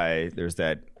 That's why there's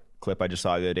that clip I just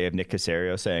saw the other day of Nick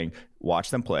Caserio saying, watch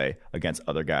them play against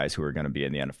other guys who are going to be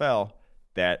in the NFL,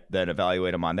 that then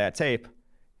evaluate them on that tape.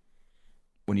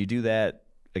 When you do that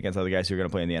against other guys who are going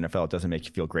to play in the NFL, it doesn't make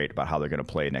you feel great about how they're going to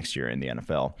play next year in the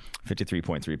NFL.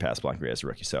 53.3 pass blocking grade as a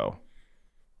rookie. So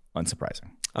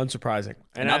unsurprising.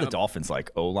 And now the Dolphins,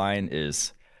 like O-line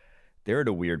they're at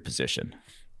a weird position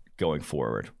going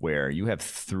forward where you have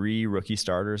 3 rookie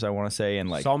starters, I want to say,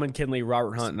 and like Solomon Kindley,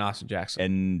 Robert Hunt, and Austin Jackson.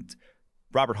 And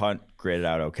Robert Hunt graded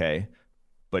out okay,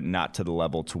 but not to the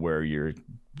level to where you're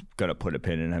going to put a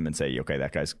pin in him and say, okay,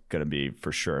 that guy's going to be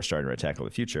for sure a starting right tackle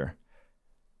of the future.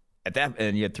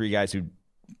 And you had 3 guys who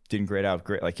didn't grade out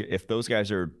great. Like if those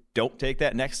guys don't take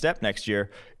that next step next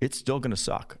year, it's still going to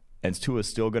suck. And Tua's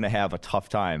still going to have a tough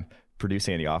time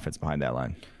producing any offense behind that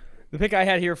line. The pick I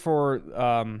had here for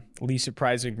least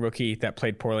surprising rookie that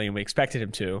played poorly and we expected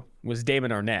him to was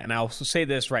Damon Arnette. And I'll say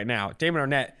this right now. Damon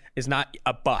Arnette is not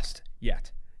a bust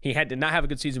yet. He did not have a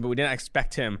good season, but we didn't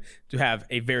expect him to have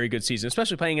a very good season,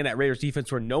 especially playing in that Raiders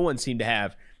defense where no one seemed to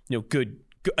have a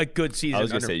good season. I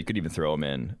was going to say, you could even throw him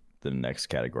in the next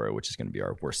category, which is going to be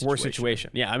our worst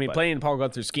situation. Yeah, I mean, playing in Paul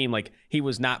Guenther's scheme, like he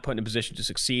was not put in a position to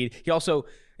succeed. He also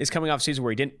is coming off a season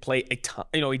where he didn't play a ton.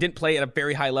 He didn't play at a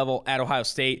very high level at Ohio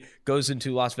State, goes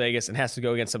into Las Vegas and has to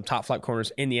go against some top flight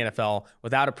corners in the NFL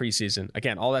without a preseason.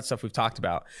 Again, all that stuff we've talked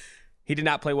about. He did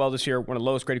not play well this year, one of the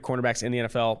lowest graded cornerbacks in the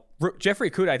NFL. Jeffrey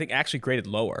Okudah, I think, actually graded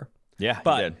lower. Yeah,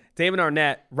 but he did. Damon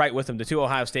Arnette, right with him, the 2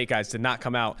 Ohio State guys did not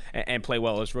come out and play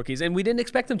well as rookies, and we didn't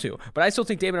expect them to. But I still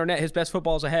think Damon Arnette, his best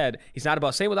football is ahead. He's not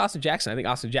about. Same with Austin Jackson. I think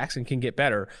Austin Jackson can get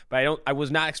better, but I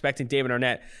was not expecting Damon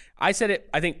Arnette. I said it,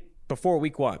 I think, before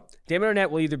week 1. Damon Arnette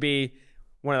will either be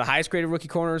one of the highest graded rookie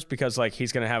corners because like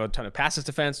he's going to have a ton of passes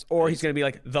defense, or he's going to be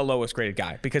like the lowest graded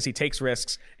guy because he takes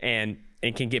risks and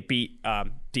can get beat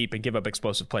deep and give up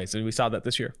explosive plays. And we saw that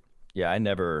this year. Yeah, I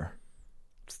never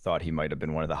thought he might have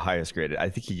been one of the highest graded. I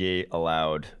think he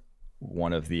allowed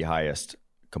one of the highest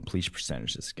completion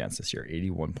percentages against this year,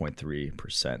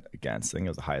 81.3% against. I think it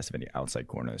was the highest of any outside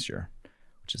corner this year,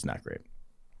 which is not great.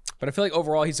 But I feel like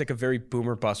overall he's like a very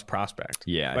boomer bust prospect.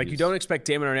 Yeah. Like you don't expect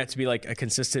Damon Arnette to be like a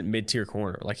consistent mid-tier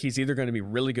corner. Like he's either going to be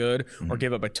really good or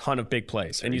give up a ton of big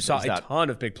plays. And you saw a ton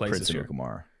of big plays Prince this year.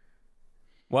 Amukamara.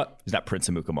 What? He's not Prince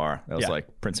Amukamara. That was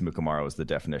like Prince Amukamara was the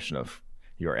definition of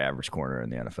your average corner in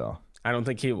the NFL. I don't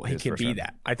think he can be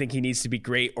that. I think he needs to be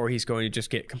great or he's going to just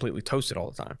get completely toasted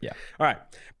all the time. Yeah. All right.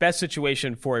 Best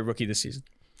situation for a rookie this season.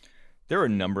 There are a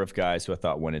number of guys who I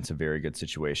thought went into very good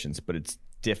situations, but it's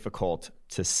difficult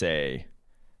to say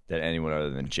that anyone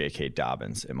other than J.K.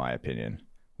 Dobbins, in my opinion,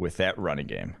 with that running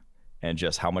game and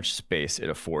just how much space it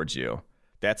affords you.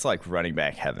 That's like running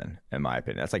back heaven, in my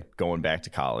opinion. That's like going back to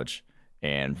college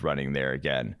and running there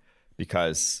again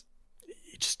because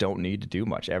you just don't need to do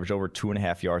much. Average over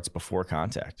 2.5 yards before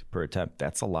contact per attempt.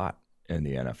 That's a lot in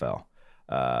the NFL.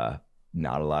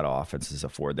 Not a lot of offenses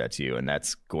afford that to you, and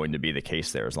that's going to be the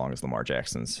case there as long as Lamar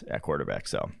Jackson's at quarterback.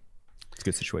 So it's a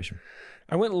good situation.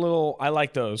 I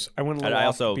like those. I went a little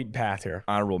off the beaten path here.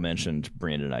 Honorable mentioned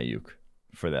Brandon Ayuk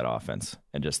for that offense,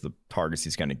 and just the targets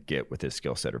he's going to get with his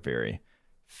skill set are very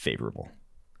favorable.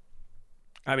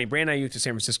 I mean, Brandon Ayuk to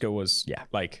San Francisco was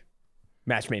like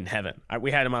match made in heaven.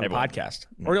 We had him on the podcast.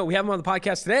 Or no, we have him on the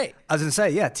podcast today. I was going to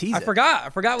say, tease it. I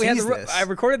forgot we had I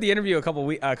recorded the interview a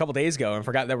couple days ago and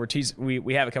forgot that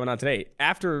we have it coming on today.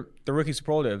 After the rookie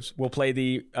superlatives, we'll play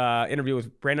the interview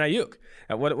with Brandon Ayuk.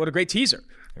 What a great teaser.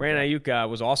 Brandon Ayuk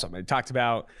was awesome. He talked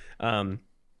about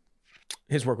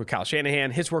his work with Kyle Shanahan,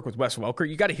 his work with Wes Welker.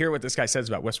 You got to hear what this guy says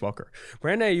about Wes Welker.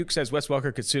 Brandon Ayuk says Wes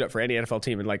Welker could suit up for any NFL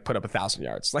team and like put up 1,000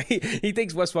 yards. Like he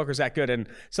thinks Wes Welker's that good. And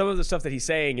some of the stuff that he's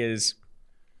saying is,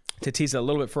 to tease it a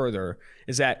little bit further,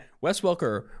 is that Wes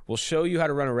Welker will show you how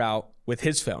to run a route with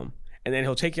his film, and then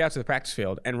he'll take you out to the practice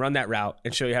field and run that route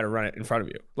and show you how to run it in front of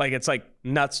you. Like it's like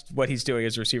nuts what he's doing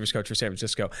as a receivers coach for San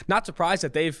Francisco. Not surprised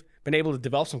that they've been able to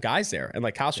develop some guys there. And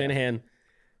like Kyle Shanahan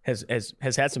has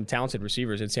had some talented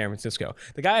receivers in San Francisco.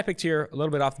 The guy I picked here, a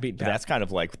little bit off the beaten path. That's kind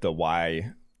of like the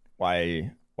why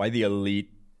the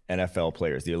elite NFL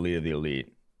players, the elite of the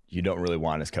elite, you don't really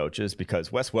want as coaches,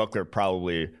 because Wes Welker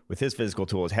probably, with his physical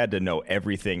tools, had to know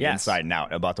everything inside and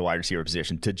out about the wide receiver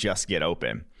position to just get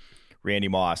open. Randy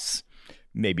Moss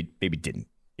maybe didn't,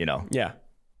 Yeah.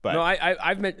 But no,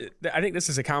 I think this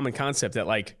is a common concept that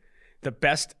like the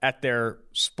best at their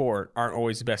sport aren't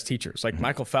always the best teachers. Like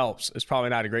Michael Phelps is probably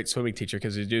not a great swimming teacher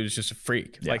because the dude is just a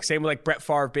freak. Yeah. Like same with like Brett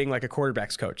Favre being like a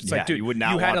quarterback's coach. It's like, dude,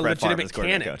 you had a legitimate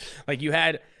cannon. Like you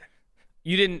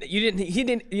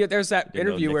didn't. There's that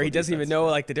interview where he doesn't even know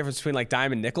like the difference between like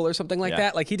dime and nickel or something like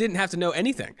that. Like he didn't have to know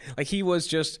anything. Like he was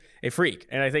just a freak.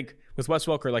 And I think with Wes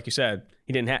Welker, like you said,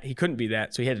 he couldn't be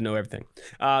that, so he had to know everything.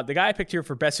 The guy I picked here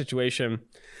for best situation,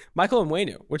 Michael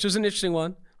Onwenu, which was an interesting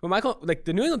one. But Michael, like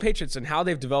the New England Patriots and how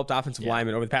they've developed offensive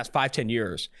linemen over the past 5-10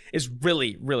 years is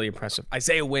really, really impressive.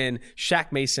 Isaiah Wynn,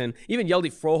 Shaq Mason, even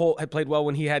Yeldy Froholt had played well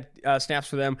when he had snaps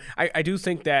for them. I do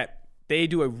think that they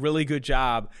do a really good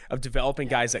job of developing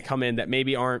guys that come in that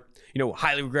maybe aren't,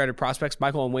 highly regarded prospects.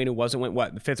 Michael Onwenu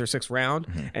went the 5th or 6th round,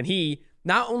 and he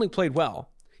not only played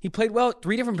well, he played well at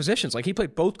 3 different positions. Like he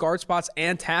played both guard spots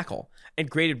and tackle and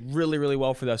graded really, really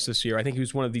well for us this year. I think he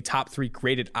was one of the top 3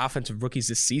 graded offensive rookies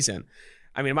this season.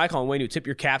 I mean, Michael Onwenu, tip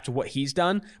your cap to what he's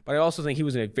done, but I also think he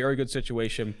was in a very good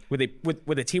situation with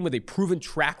a team with a proven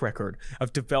track record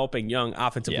of developing young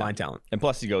offensive line talent. And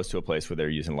plus, he goes to a place where they're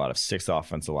using a lot of 6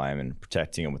 offensive linemen,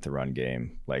 protecting him with the run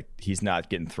game. Like he's not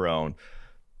getting thrown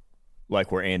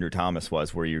like where Andrew Thomas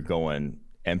was, where you're going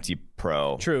empty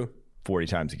pro 40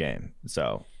 times a game.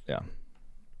 So, yeah.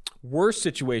 Worst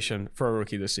situation for a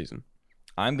rookie this season?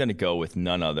 I'm going to go with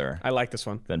none other. I like this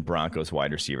one. Than Broncos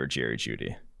wide receiver Jerry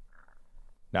Jeudy.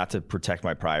 Not to protect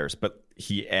my priors, but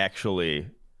he actually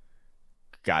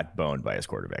got boned by his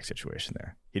quarterback situation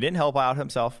there. He didn't help out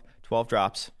himself. 12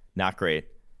 drops, not great.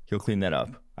 He'll clean that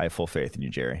up. I have full faith in you,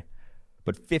 Jerry.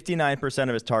 But 59%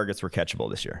 of his targets were catchable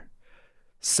this year.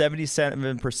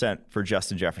 77% for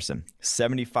Justin Jefferson.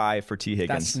 75% for T.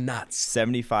 Higgins. That's nuts.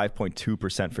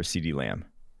 75.2% for CeeDee Lamb.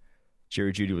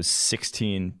 Jerry Jeudy was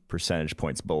 16 percentage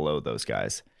points below those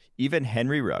guys. Even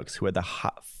Henry Ruggs, who had the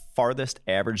farthest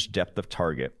average depth of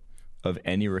target of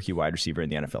any rookie wide receiver in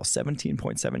the NFL,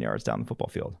 17.7 yards down the football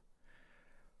field,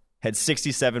 had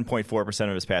 67.4%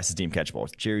 of his passes deemed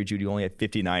catchable. Jerry Jeudy only had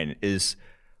 59, is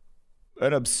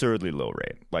an absurdly low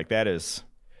rate. Like that is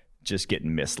just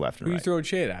getting missed left and right. Who are you throwing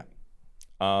shade at?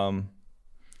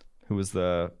 Who was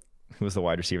the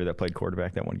wide receiver that played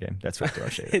quarterback that one game? That's what I throw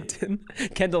shade at. Hinton?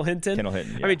 Kendall Hinton? Kendall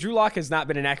Hinton, yeah. I mean, Drew Lock has not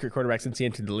been an accurate quarterback since he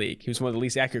entered the league. He was one of the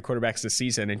least accurate quarterbacks this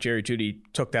season, and Jerry Jeudy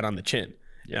took that on the chin.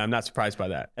 Yeah, I'm not surprised by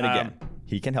that. And again,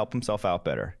 he can help himself out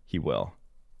better. He will.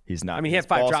 He's not. I mean, he had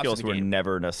 5 drops skills in the game. Were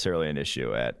never necessarily an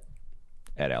issue at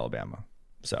Alabama.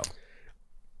 So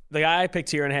the guy I picked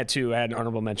here and I had an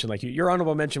honorable mention like you. Your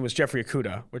honorable mention was Jeffrey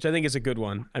Okudah, which I think is a good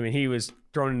one. I mean, he was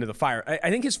thrown into the fire. I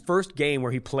think his first game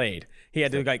where he played, he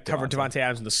had to cover Devontae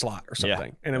Adams in the slot or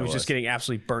something, and it was just getting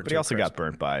absolutely burnt. But he also got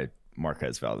burnt by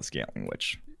Marquez Valdes-Scantling,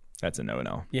 which that's a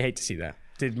no-no. You hate to see that.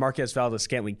 Did Marquez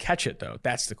Valdes-Scantling catch it though?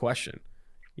 That's the question.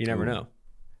 You never know.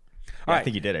 Yeah, I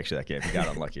think he did actually that game. He got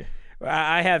unlucky.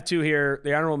 I have 2 here.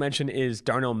 The honorable mention is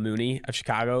Darnell Mooney of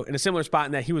Chicago in a similar spot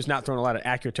in that he was not throwing a lot of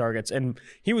accurate targets, and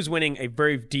he was winning a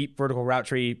very deep vertical route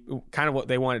tree, kind of what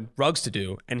they wanted Ruggs to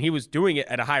do, and he was doing it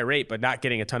at a high rate but not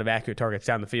getting a ton of accurate targets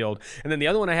down the field. And then the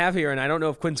other one I have here, and I don't know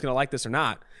if Quinn's going to like this or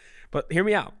not, but hear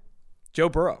me out. Joe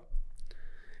Burrow.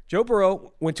 Joe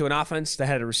Burrow went to an offense that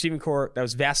had a receiving core that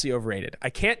was vastly overrated. I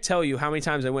can't tell you how many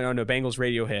times I went on a Bengals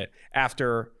radio hit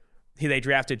after they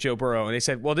drafted Joe Burrow, and they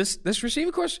said, well, this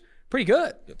receiving core's pretty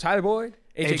good. Tyler Boyd,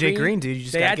 AJ Green, dude. You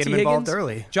just got to get him involved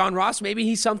early. John Ross, maybe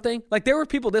he's something. Like, there were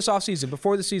people this offseason,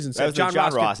 before the season, said John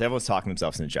Ross. Everyone's talking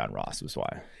themselves into John Ross, was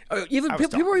why.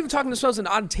 People were even talking themselves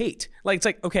into Auden Tate. Like, it's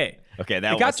like, okay.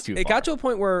 That was too far. It got to a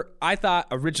point where I thought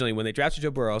originally when they drafted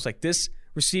Joe Burrow, I was like, this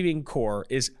receiving core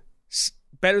is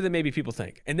better than maybe people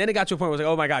think. And then it got to a point where I was like,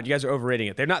 oh my God, you guys are overrating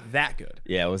it. They're not that good.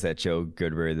 Yeah, it was that Joe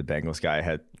Goodberry, the Bengals guy,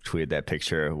 had tweeted that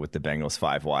picture with the Bengals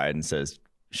 5 wide and says,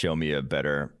 show me a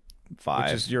better 5.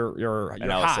 Which is your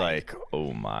and I was like,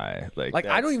 oh my. Like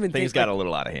I don't even think things got a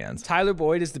little out of hand. Tyler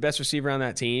Boyd is the best receiver on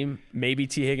that team. Maybe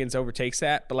T. Higgins overtakes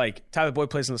that. But like Tyler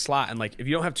Boyd plays in the slot. And like if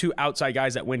you don't have 2 outside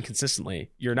guys that win consistently,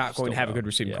 you're not going to have a good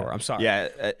receiving core. I'm sorry.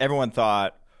 Yeah, everyone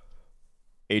thought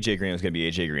AJ Green was going to be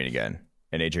AJ Green again.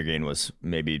 And AJ Green was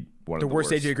maybe one of the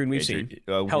worst AJ Green we've seen.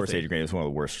 Worst AJ Green was one of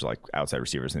the worst like outside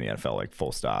receivers in the NFL, like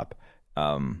full stop.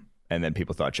 And then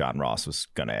people thought John Ross was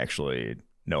going to actually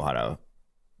know how to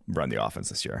run the offense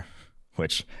this year,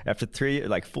 which after 3,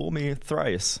 like, fool me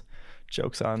thrice.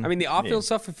 Joke's on. I mean, the off-field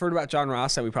stuff we've heard about John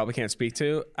Ross that we probably can't speak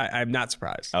to, I'm not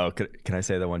surprised. Oh, can I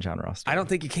say that one John Ross? I don't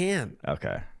think you can.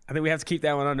 Okay. I think we have to keep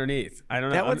that one underneath. I don't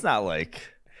know. That one's not like.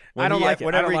 I don't like it.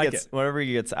 Whenever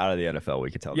he gets out of the NFL,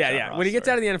 we could tell. Yeah. When he gets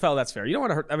out of the NFL, that's fair. You don't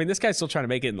want to hurt. I mean, this guy's still trying to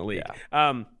make it in the league.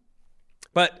 Yeah.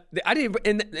 But I didn't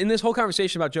in this whole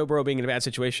conversation about Joe Burrow being in a bad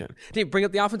situation. I didn't bring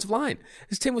up the offensive line.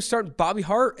 This team was starting Bobby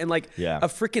Hart and a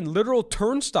freaking literal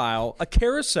turnstile, a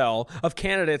carousel of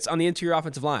candidates on the interior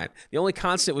offensive line. The only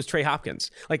constant was Trey Hopkins.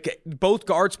 Like both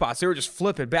guard spots, they were just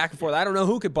flipping back and forth. I don't know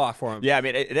who could block for him. Yeah, I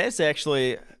mean, it is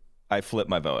actually. I flip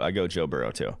my vote. I go Joe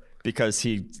Burrow too because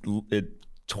it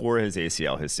tore his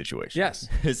ACL. His situation. Yes,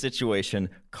 his situation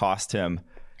cost him.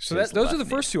 So those are the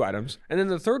first two items, and then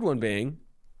the third one being.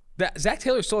 Zach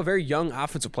Taylor is still a very young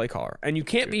offensive play caller, and you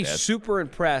can't be super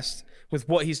impressed with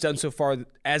what he's done so far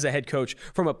as a head coach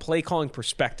from a play calling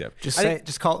perspective.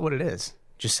 Just call it what it is.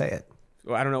 Just say it.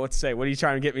 Well, I don't know what to say. What are you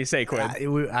trying to get me to say, Quinn?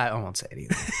 I won't say it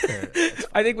either.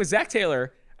 I think with Zach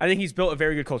Taylor, I think he's built a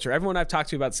very good culture. Everyone I've talked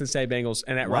to about Cincinnati Bengals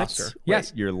and that roster.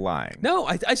 Yes, you're lying. No,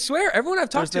 I swear. Everyone I've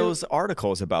talked to. There's those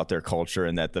articles about their culture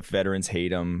and that the veterans hate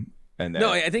them.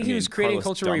 I think he was creating a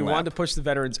culture where he wanted to push the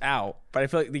veterans out, but I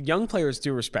feel like the young players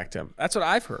do respect him. That's what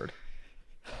I've heard.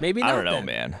 Maybe not. I don't know,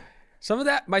 man. Some of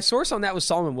that, my source on that was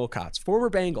Solomon Wilcots,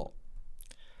 former Bengal.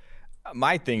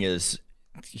 My thing is,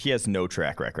 he has no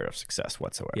track record of success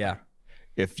whatsoever. Yeah.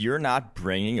 If you're not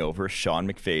bringing over Sean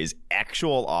McVay's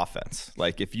actual offense,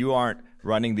 like if you aren't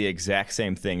running the exact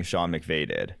same thing Sean McVay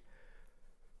did,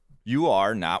 you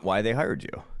are not why they hired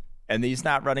you. And he's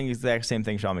not running the exact same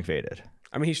thing Sean McVay did.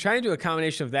 I mean, he's trying to do a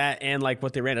combination of that and like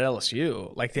what they ran at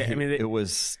LSU. Like, it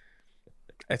was.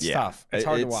 It's tough. It's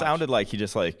hard to watch. It sounded like he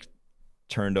just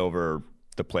turned over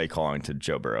the play calling to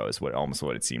Joe Burrow is almost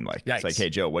what it seemed like. Yikes. It's like, hey,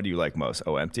 Joe, what do you like most?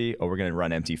 Oh, empty? Oh, we're going to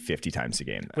run empty 50 times a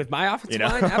game then. With my offensive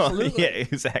line? Absolutely. Yeah,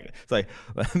 exactly. It's like,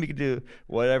 let me do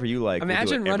whatever you like.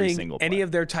 Imagine running any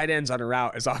of their tight ends on a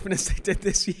route as often as they did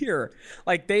this year.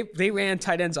 Like, they ran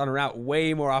tight ends on a route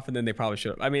way more often than they probably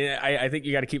should have. I mean, I think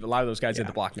you got to keep a lot of those guys in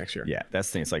the block next year. Yeah, that's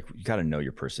the thing. It's like, you got to know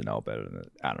your personnel better than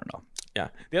I don't know. Yeah.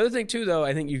 The other thing, too, though,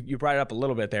 I think you brought it up a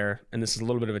little bit there, and this is a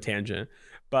little bit of a tangent,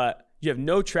 but you have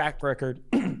no track record.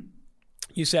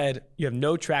 You said you have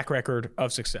no track record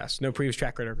of success, no previous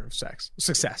track record of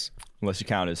success. Unless you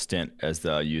count his stint as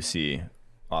the UC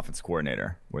offense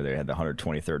coordinator, where they had the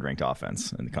 123rd ranked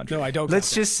offense in the country. No, I don't.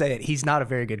 Let's just say it. He's not a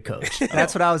very good coach.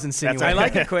 That's what I was insinuating. I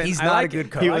like it, Quinn. He's not a good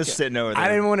coach. He was sitting over there. I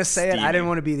didn't want to say it. I didn't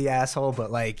want to be the asshole,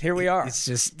 but here we are. It's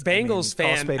just Bengals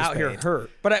fan out here hurt.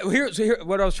 But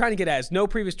what I was trying to get at is no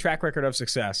previous track record of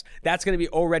success. That's going to be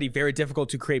already very difficult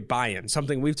to create buy-in.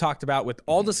 Something we've talked about with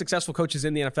all the successful coaches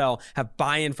in the NFL have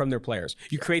buy-in from their players.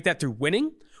 You create that through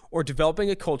winning or developing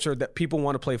a culture that people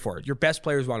want to play for. Your best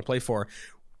players want to play for.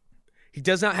 He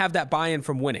does not have that buy-in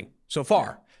from winning so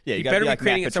far. Yeah, you got to be like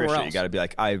creating it somewhere else. You got to be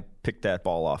like, I picked that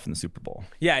ball off in the Super Bowl.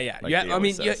 Yeah.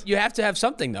 You have to have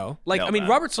something though.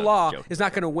 Robert Saleh is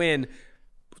not going to win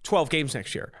 12 games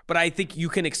next year, but I think you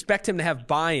can expect him to have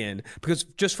buy-in because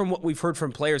just from what we've heard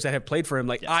from players that have played for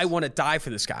him, I want to die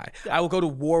for this guy. Yeah. I will go to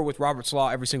war with Robert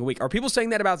Saleh every single week. Are people saying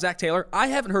that about Zach Taylor? I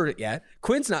haven't heard it yet.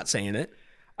 Quinn's not saying it.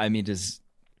 I mean, just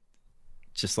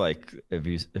like if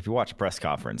you watch a press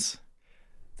conference.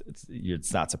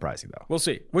 It's not surprising, though. We'll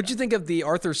see. What did you think of the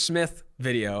Arthur Smith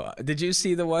video? Did you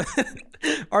see the one?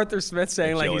 Arthur Smith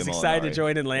saying he's excited to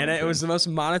join Atlanta. It was the most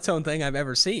monotone thing I've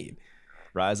ever seen.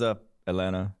 Rise up,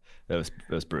 Atlanta. It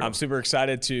was brutal. I'm super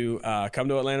excited to come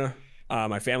to Atlanta.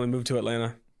 My family moved to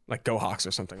Atlanta. Like Go Hawks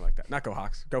or something like that. Not Go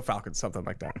Hawks. Go Falcons, something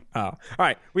like that. All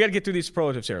right. We got to get through these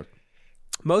superlatives here.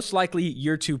 Most likely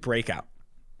year 2 breakout.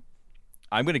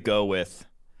 I'm going to go with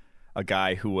a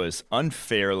guy who was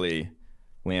unfairly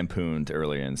lampooned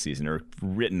earlier in the season or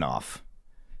written off,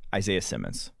 Isaiah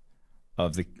Simmons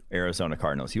of the Arizona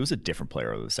Cardinals. He was a different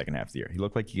player over the second half of the year. He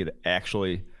looked like he could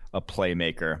actually a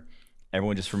playmaker.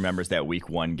 Everyone just remembers that week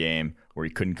 1 game where he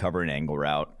couldn't cover an angle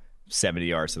route, 70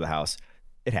 yards to the house.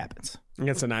 It happens.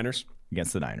 Against the Niners?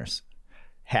 Against the Niners.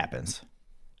 Happens.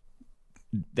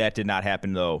 That did not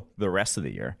happen, though. The rest of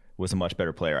the year was a much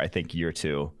better player. I think year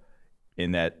 2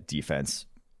 in that defense,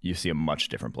 you see a much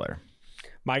different player.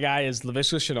 My guy is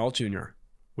Laviska Shenault Jr.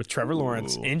 with Trevor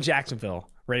Lawrence in Jacksonville,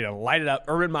 ready to light it up.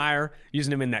 Urban Meyer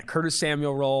using him in that Curtis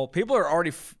Samuel role. People are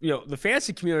already, the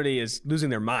fantasy community is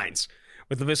losing their minds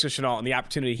with Laviska Shenault and the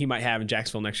opportunity he might have in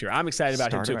Jacksonville next year. I'm excited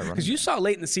about him too because you saw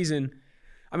late in the season.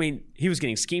 I mean, he was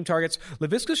getting scheme targets.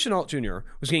 Laviska Shenault Jr.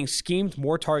 was getting schemed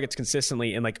more targets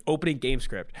consistently in opening game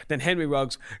script than Henry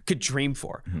Ruggs could dream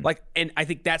for. Mm-hmm. And I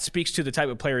think that speaks to the type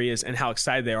of player he is and how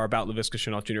excited they are about Laviska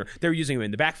Shenault Jr. They're using him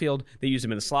in the backfield, they use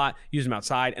him in the slot, use him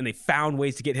outside, and they found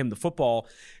ways to get him the football.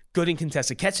 Good in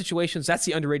contested catch situations. That's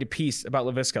the underrated piece about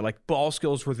Laviska. Ball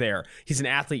skills were there. He's an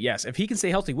athlete, yes. If he can stay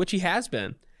healthy, which he has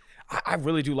been, I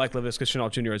really do like Laviska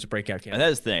Shenault Jr. as a breakout candidate. And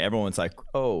that's the thing. Everyone's like,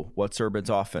 oh, what's Urban's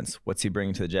offense? What's he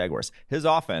bringing to the Jaguars? His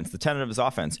offense, the tenet of his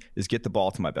offense, is get the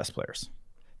ball to my best players.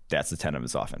 That's the tenet of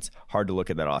his offense. Hard to look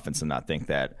at that offense and not think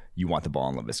that you want the ball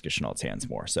in Laviska Shenault's hands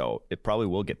more. So it probably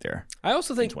will get there. I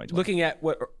also think looking at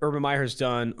what Urban Meyer has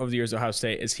done over the years at Ohio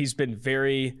State is he's been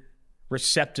very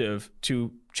receptive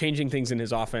to changing things in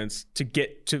his offense to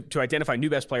get to identify new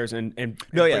best players and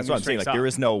no, yeah, that's what I'm saying. Like there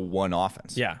is no one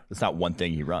offense. Yeah, it's not one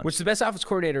thing he runs. Which the best offense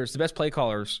coordinators, the best play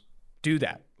callers do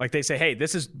that. Like they say, hey,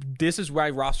 this is where I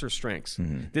roster strengths.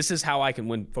 Mm-hmm. This is how I can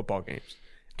win football games.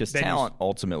 Because talent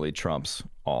ultimately trumps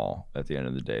all at the end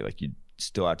of the day. Like you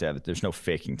still have to have it. There's no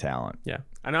faking talent. Yeah.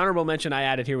 An honorable mention I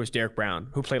added here was Derek Brown,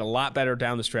 who played a lot better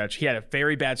down the stretch. He had a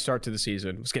very bad start to the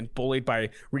season. Was getting bullied by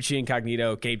Richie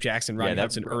Incognito, Gabe Jackson, Rodney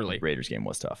Hudson early. Raiders game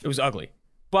was tough. It was ugly.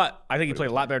 But I think he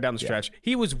played a lot better down the stretch. Yeah.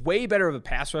 He was way better of a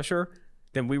pass rusher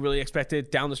than we really expected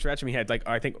down the stretch. I mean, he had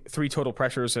I think 3 total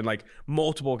pressures in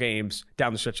multiple games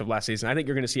down the stretch of last season. I think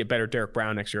you're going to see a better Derek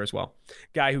Brown next year as well.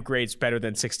 Guy who grades better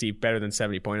than 60, better than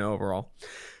 70.0 overall.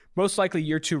 Most likely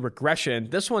year 2 regression.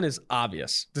 This one is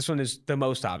obvious. This one is the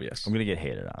most obvious. I'm going to get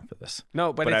hated on for this.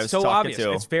 No, but it's so obvious.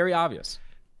 It's very obvious.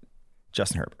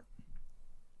 Justin Herbert,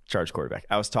 Charge quarterback.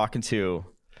 I was talking to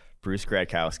Bruce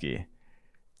Gradkowski,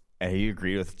 and he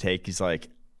agreed with the take. He's like,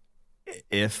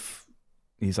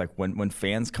 when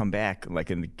fans come back, and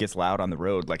it gets loud on the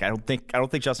road, I don't think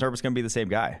Justin Herbert's going to be the same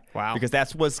guy. Wow. Because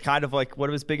that was kind of one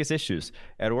of his biggest issues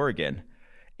at Oregon,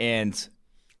 and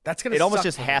that's going to. It almost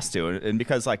just has to, and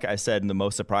because, like I said, the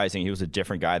most surprising, he was a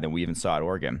different guy than we even saw at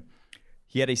Oregon.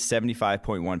 He had a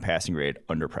 75.1 passing grade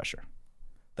under pressure,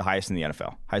 the highest in the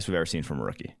NFL, highest we've ever seen from a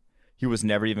rookie. He was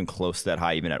never even close to that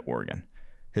high, even at Oregon.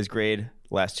 His grade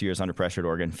last 2 years under pressure at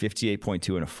Oregon,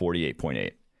 58.2 and a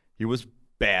 48.8. He was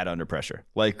bad under pressure,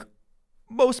 like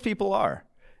most people are.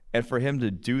 And for him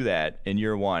to do that in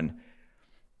year 1,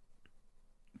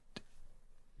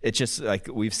 it's just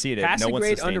we've seen it. Passing no one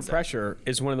grade under that. Pressure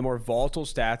is one of the more volatile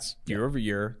stats year over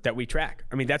year that we track.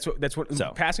 I mean, that's what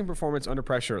passing performance under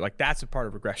pressure, that's a part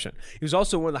of regression. He was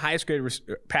also one of the highest graded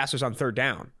passers on third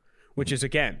down, which is,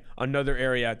 again, another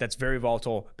area that's very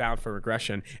volatile, bound for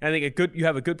regression. And I think you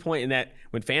have a good point in that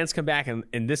when fans come back and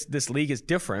this league is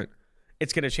different,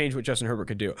 it's going to change what Justin Herbert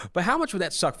could do. But how much would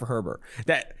that suck for Herbert?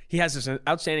 That he has this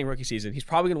outstanding rookie season. He's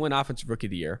probably going to win Offensive Rookie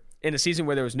of the Year in a season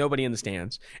where there was nobody in the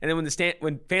stands. And then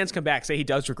when fans come back, say he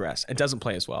does regress and doesn't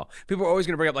play as well, people are always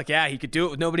going to bring up he could do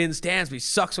it with nobody in the stands, but he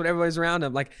sucks when everybody's around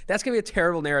him. That's going to be a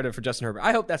terrible narrative for Justin Herbert.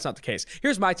 I hope that's not the case.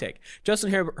 Here's my take.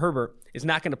 Justin Herbert is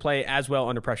not going to play as well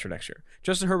under pressure next year.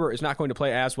 Justin Herbert is not going to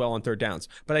play as well on third downs.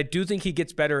 But I do think he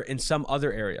gets better in some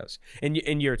other areas in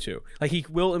year 2. He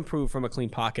will improve from a clean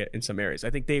pocket in some areas.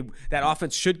 I think that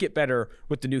offense should get better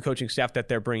with the new coaching staff that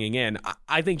they're bringing in.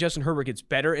 I think Justin Herbert gets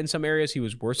better in some areas he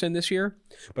was worse in this year,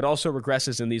 but also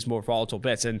regresses in these more volatile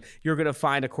bits. And you're going to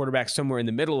find a quarterback somewhere in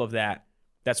the middle of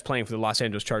that's playing for the Los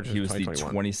Angeles Chargers. He was the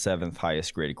 27th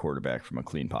highest graded quarterback from a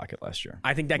clean pocket last year.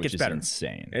 I think that gets better.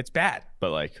 Insane. It's bad.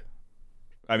 But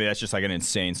that's just an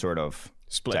insane sort of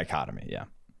split dichotomy. Yeah.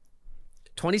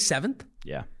 27th?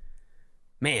 Yeah.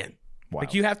 Man. Wow.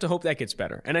 You have to hope that gets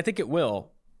better. And I think it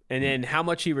will. And then how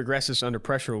much he regresses under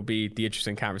pressure will be the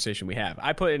interesting conversation we have.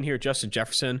 I put in here Justin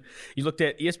Jefferson. You looked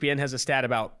at ESPN has a stat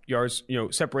about yards,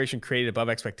 separation created above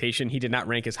expectation. He did not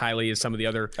rank as highly as some of the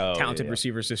other talented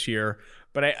receivers this year.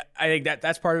 But I think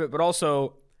that's part of it. But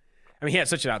also, he had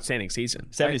such an outstanding season.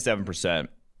 77%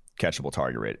 catchable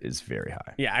target rate is very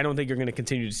high. Yeah, I don't think you're going to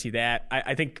continue to see that.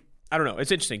 I think I don't know.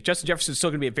 It's interesting. Justin Jefferson is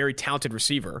still going to be a very talented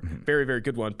receiver, very, very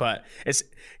good one. But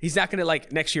he's not going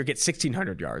to next year get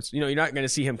 1,600 yards. You're not going to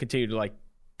see him continue to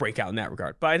break out in that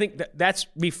regard. But I think that's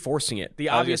me forcing it. The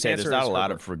obvious answer there's not a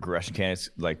lot of regression candidates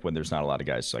when there's not a lot of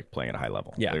guys playing at a high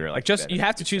level. Yeah, you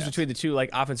have to choose between the 2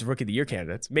 offensive rookie of the year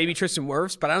candidates. Maybe Tristan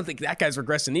Wirfs, but I don't think that guy's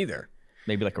regressing either.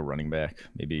 Maybe a running back.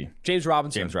 Maybe James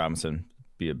Robinson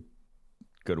be a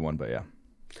good one. But yeah,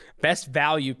 best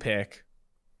value pick.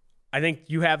 I think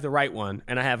you have the right one,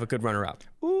 and I have a good runner-up.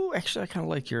 Ooh, actually, I kind of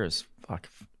like yours. Fuck.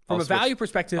 From a value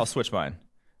perspective, I'll switch mine.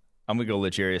 I'm gonna go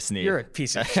L'Jarius Sneed. You're a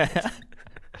piece of shit.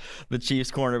 The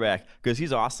Chiefs cornerback, because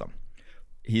he's awesome.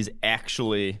 He's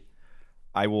actually,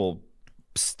 I will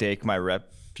stake my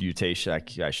reputation.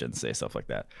 I shouldn't say stuff like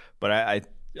that, but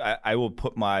I will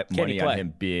put my money on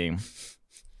him being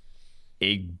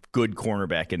a good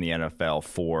cornerback in the NFL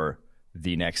for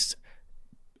the next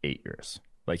 8 years.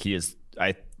 He is.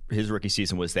 His rookie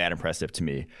season was that impressive to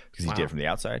me because he did it from the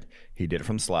outside. He did it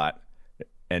from slot.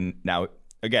 And now,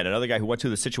 again, another guy who went to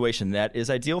the situation that is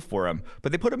ideal for him.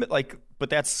 But they put him at but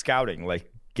that's scouting.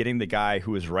 getting the guy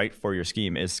who is right for your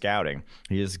scheme is scouting.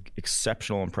 He is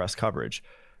exceptional in press coverage,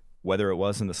 whether it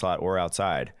was in the slot or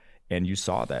outside. And you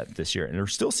saw that this year, and we're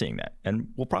still seeing that. And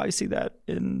we'll probably see that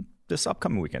in this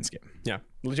upcoming weekend's game. Yeah.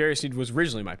 L'Jarius Sneed was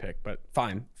originally my pick, but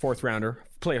fine. 4th rounder.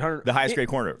 Played 100. The highest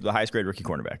grade rookie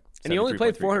cornerback. And he only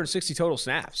played 460 total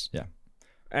snaps. Yeah.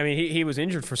 I mean, he was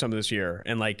injured for some of this year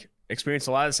and experienced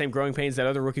a lot of the same growing pains that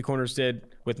other rookie corners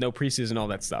did with no preseason and all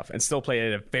that stuff, and still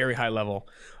played at a very high level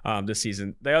this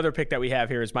season. The other pick that we have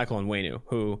here is Michael Onwenu,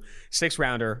 who 6th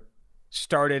rounder,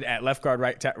 started at left guard,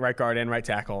 right guard, and right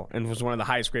tackle, and was one of the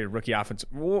highest graded rookie offensive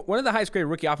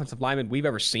linemen we've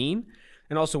ever seen,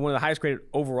 and also one of the highest graded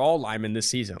overall linemen this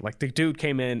season. The dude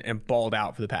came in and balled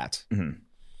out for the Pats. Mm-hmm.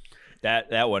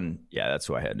 That one, yeah, that's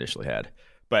who I had initially had.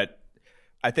 But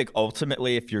I think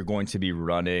ultimately, if you're going to be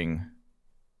running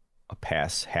a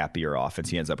pass happier offense,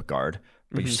 he ends up a guard,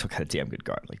 but you still got a damn good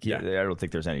guard. I don't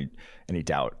think there's any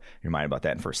doubt in your mind about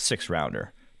that. And for a 6th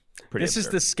rounder, this is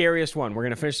the scariest one. We're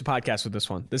going to finish the podcast with this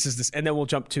one. And then we'll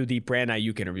jump to the Brandon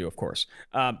Ayuk interview, of course.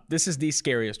 This is the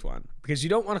scariest one because you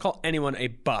don't want to call anyone a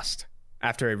bust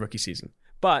after a rookie season.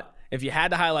 But if you had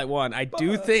to highlight one, I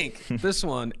do think this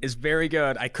one is very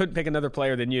good. I couldn't pick another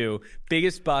player than you.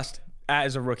 Biggest bust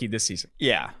as a rookie this season.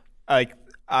 Yeah.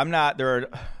 I'm not. There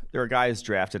are guys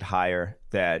drafted higher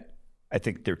that I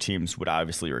think their teams would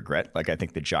obviously regret. I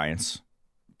think the Giants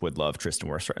would love Tristan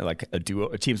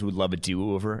Wirfs. Teams would love a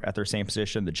do-over at their same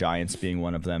position. The Giants being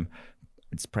one of them.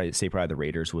 It's probably the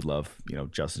Raiders would love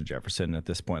Justin Jefferson at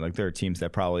this point. There are teams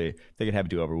that probably, if they could have a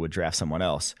do-over, would draft someone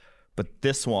else. But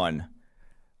this one,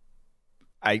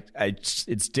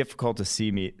 it's difficult to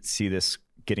see this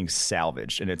getting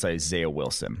salvaged, and it's Isaiah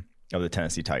Wilson of the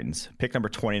Tennessee Titans, pick number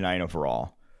 29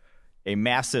 overall. A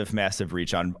massive, massive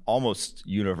reach on almost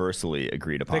universally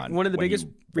agreed upon. One of the biggest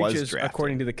reaches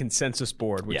according to the consensus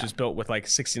board, which is built with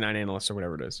 69 analysts or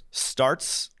whatever it is.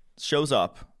 Shows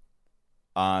up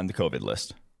on the COVID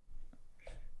list.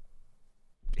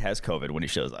 He has COVID when he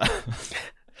shows up.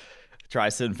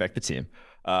 Tries to infect the team.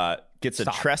 Gets a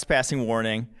trespassing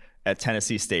warning at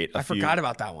Tennessee State. I forgot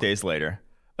about that one. Days later.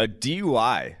 A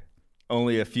DUI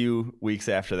only a few weeks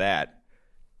after that.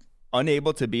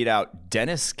 Unable to beat out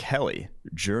Dennis Kelly,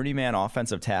 journeyman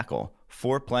offensive tackle,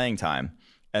 for playing time.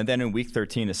 And then in week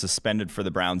 13 is suspended for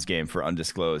the Browns game for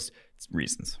undisclosed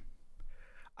reasons.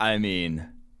 I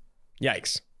mean...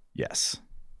 Yikes. Yes.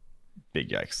 Big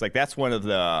yikes. That's one of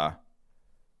the...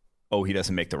 Oh, he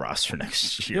doesn't make the roster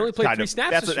next year. He only played 3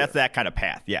 snaps this year. That's that kind of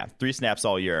path. Yeah, 3 snaps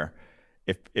all year.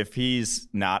 If he's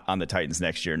not on the Titans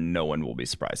next year, no one will be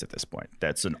surprised at this point.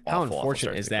 That's an awful, how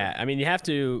unfortunate is that? I mean, you have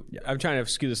to. Yeah. I'm trying to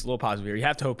skew this a little positive here. You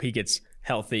have to hope he gets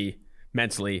healthy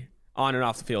mentally, on and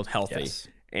off the field, healthy,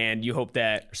 and you hope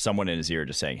that someone in his ear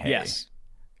just saying, "Hey,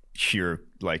 you're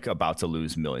about to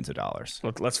lose millions of dollars."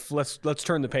 Let's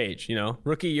turn the page.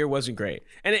 Rookie year wasn't great,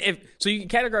 and so you can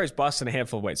categorize busts in a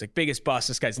handful of ways. Biggest bust,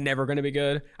 this guy's never going to be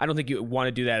good. I don't think you want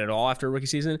to do that at all after a rookie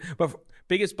season, but.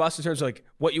 Biggest bust in terms of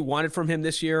what you wanted from him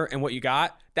this year and what you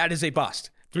got, that is a bust.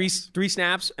 Three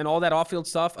snaps and all that off-field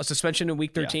stuff, a suspension in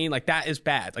week 13, that is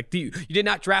bad. You did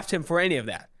not draft him for any of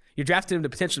that. You drafted him to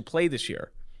potentially play this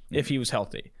year if he was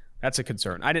healthy. That's a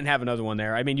concern. I didn't have another one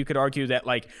there. I mean, you could argue that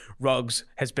Ruggs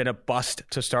has been a bust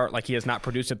to start, he has not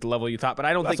produced at the level you thought, but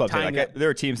I don't think there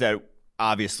are teams that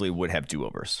obviously would have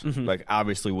do-overs. Mm-hmm.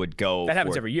 Obviously would go that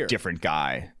happens every year. Different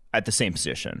guy at the same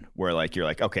position where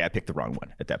you're okay, I picked the wrong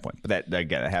one at that point. But that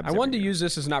again, it happens. I wanted to use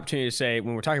this as an opportunity to say,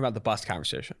 when we're talking about the bust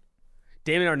conversation,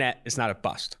 Damon Arnett is not a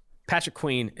bust. Patrick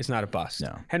Queen is not a bust.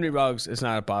 No. Henry Ruggs is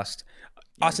not a bust.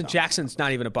 Austin Jackson's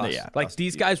not even a bust.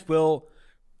 These guys will,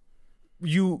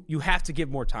 you have to give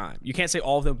more time. You can't say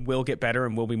all of them will get better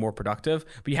and will be more productive,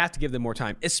 but you have to give them more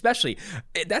time. Especially,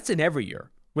 that's in every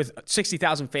year with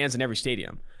 60,000 fans in every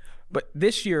stadium. But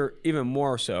this year, even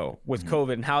more so with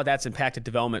COVID and how that's impacted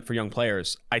development for young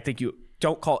players, I think you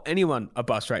don't call anyone a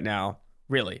bust right now,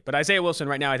 really. But Isaiah Wilson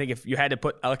right now, I think if you had to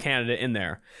put a candidate in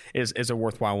there, is a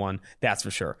worthwhile one. That's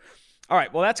for sure. All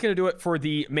right, well, that's going to do it for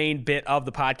the main bit of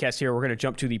the podcast here. We're going to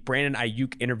jump to the Brandon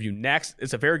Ayuk interview next.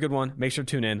 It's a very good one. Make sure to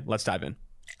tune in. Let's dive in.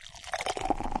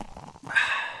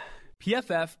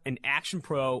 PFF and Action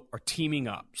Pro are teaming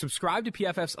up. Subscribe to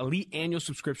PFF's Elite Annual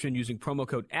Subscription using promo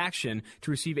code ACTION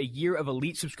to receive a year of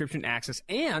Elite subscription access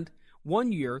and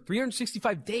 1 year,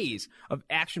 365 days of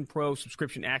Action Pro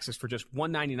subscription access for just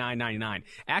 $199.99.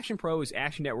 Action Pro is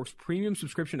Action Network's premium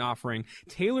subscription offering,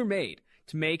 tailor-made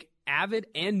to make avid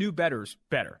and new bettors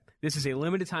better. This is a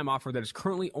limited time offer that is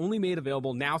currently only made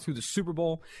available now through the Super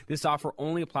Bowl. This offer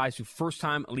only applies to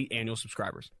first-time Elite Annual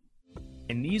subscribers.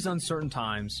 In these uncertain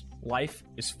times, life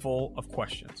is full of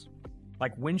questions.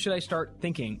 like when should I start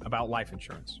thinking about life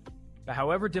insurance? But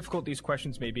however difficult these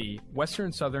questions may be, Western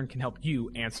and Southern can help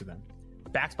you answer them.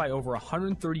 Backed by over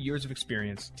 130 years of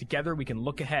experience, together we can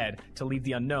look ahead to leave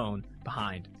the unknown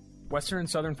behind. Western and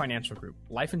Southern Financial Group,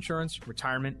 life insurance,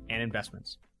 retirement, and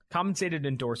investments. Compensated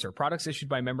endorser, products issued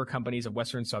by member companies of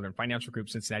Western and Southern Financial Group,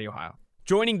 Cincinnati, Ohio.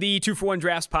 Joining the 2-for-1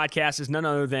 Drafts podcast is none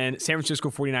other than San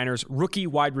Francisco 49ers rookie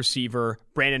wide receiver,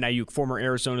 Brandon Aiyuk, former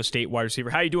Arizona State wide receiver.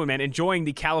 How you doing, man? Enjoying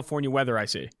the California weather, I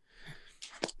see.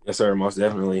 Yes, sir. Most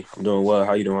definitely. I'm doing well.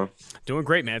 How you doing? Doing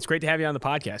great, man. It's great to have you on the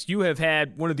podcast. You have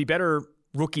had one of the better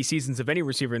rookie seasons of any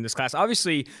receiver in this class.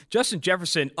 Obviously, Justin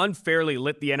Jefferson unfairly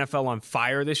lit the NFL on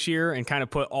fire this year and kind of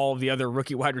put all of the other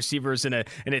rookie wide receivers in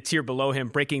a tier below him,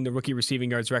 breaking the rookie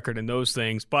receiving yards record and those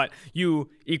things. But you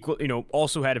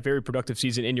also had a very productive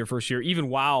season in your first year, even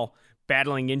while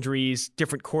battling injuries,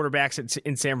 different quarterbacks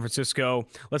in San Francisco.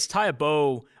 Let's tie a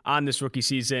bow on this rookie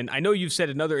season. I know you've said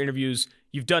in other interviews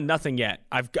you've done nothing yet.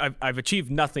 I've achieved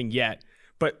nothing yet.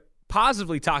 But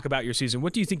positively talk about your season.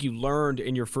 What do you think you learned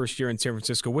in your first year in San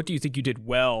Francisco? What do you think you did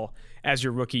well as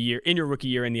your rookie year in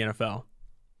the NFL?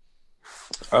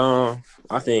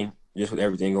 I think just with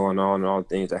everything going on and all the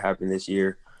things that happened this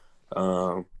year,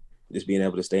 just being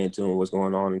able to stay in tune with what's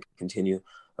going on and continue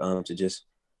to just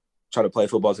try to play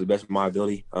football to the best of my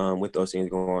ability with those things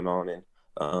going on. And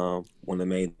one of the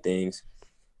main things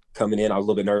coming in, I was a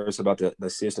little bit nervous about the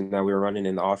system that we were running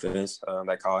in the offense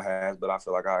that Kyle has, but I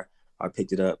feel like I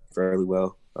picked it up fairly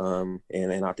well, and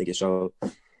I think it showed.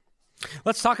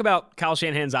 Let's talk about Kyle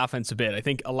Shanahan's offense a bit. I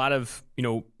think a lot of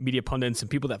media pundits and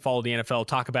people that follow the NFL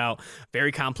talk about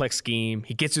very complex scheme.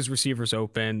 He gets his receivers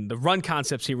open. The run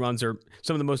concepts he runs are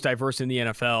some of the most diverse in the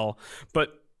NFL,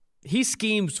 but he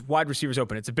schemes wide receivers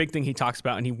open. It's a big thing he talks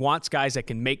about, and he wants guys that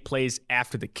can make plays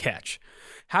after the catch.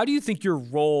 How do you think your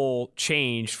role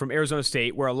changed from Arizona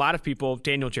State, where a lot of people,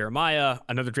 Daniel Jeremiah,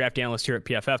 another draft analyst here at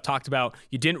PFF, talked about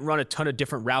you didn't run a ton of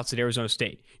different routes at Arizona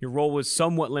State. Your role was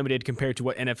somewhat limited compared to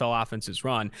what NFL offenses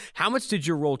run. How much did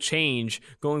your role change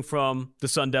going from the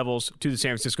Sun Devils to the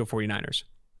San Francisco 49ers?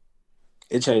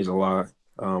 It changed a lot.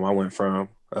 I went from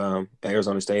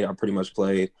Arizona State, I pretty much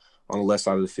played on the left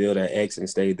side of the field at X and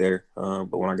stayed there.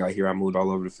 But when I got here, I moved all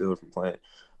over the field from playing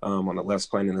on the left,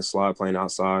 playing in the slot, playing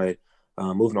outside,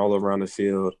 moving all over around the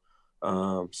field.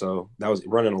 So that was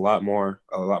running a lot more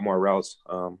routes.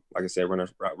 Like I said, running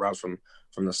routes from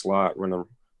the slot, running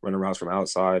routes from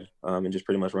outside, and just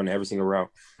pretty much running every single route.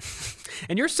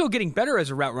 And you're still getting better as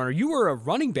a route runner. You were a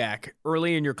running back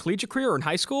early in your collegiate career or in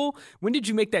high school. When did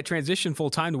you make that transition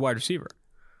full-time to wide receiver?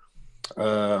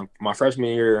 My freshman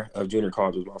year of junior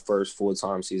college was my first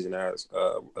full-time season as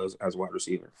wide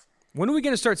receiver. When are we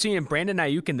going to start seeing Brandon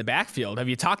Aiyuk in the backfield? Have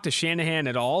you talked to Shanahan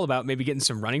at all about maybe getting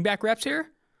some running back reps here?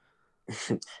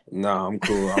 No, I'm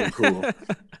cool.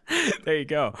 There you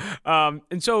go.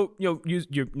 And so,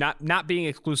 you're not being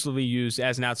exclusively used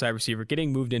as an outside receiver,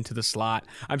 getting moved into the slot.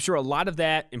 I'm sure a lot of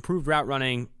that improved route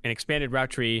running and expanded route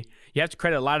tree, you have to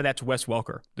credit a lot of that to Wes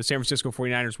Welker, the San Francisco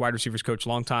 49ers wide receivers coach,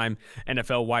 longtime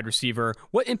NFL wide receiver.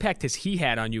 What impact has he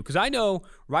had on you? Because I know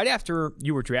right after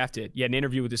you were drafted, you had an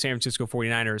interview with the San Francisco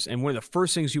 49ers, and one of the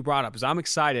first things you brought up is, I'm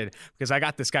excited because I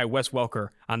got this guy Wes Welker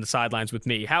on the sidelines with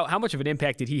me. How much of an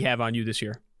impact did he have on you this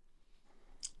year?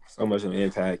 So much of an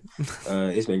impact.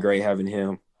 It's been great having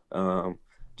him.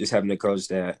 Just having a coach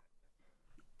that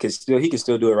he can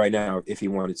still do it right now if he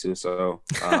wanted to. So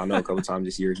I know a couple times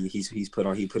this year he put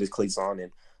his cleats on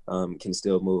and can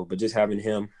still move. But just having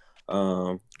him,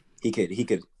 he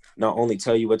could not only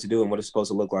tell you what to do and what it's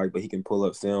supposed to look like, but he can pull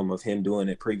up film of him doing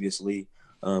it previously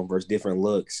versus different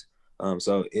looks.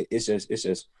 So it's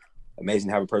just amazing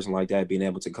to have a person like that being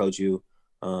able to coach you.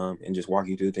 And just walk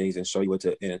you through things and show you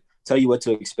and tell you what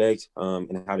to expect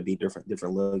and how to be different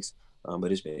looks.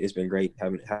 But it's been great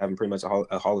having pretty much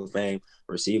a Hall of Fame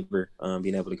receiver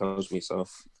being able to coach me. So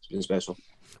it's been special.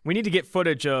 We need to get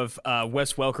footage of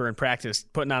Wes Welker in practice,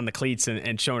 putting on the cleats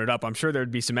and showing it up. I'm sure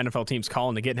there'd be some NFL teams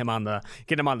calling to get him on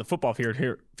the football field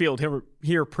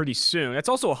here pretty soon. That's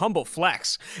also a humble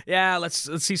flex. Yeah,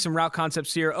 let's see some route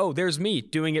concepts here. Oh, there's me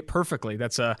doing it perfectly.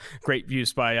 That's a great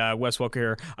use by Wes Welker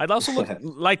here. I'd also like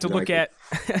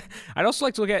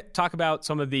to talk about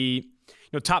some of the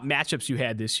top matchups you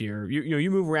had this year.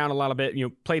 You move around a lot of bit.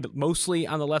 Played mostly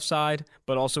on the left side,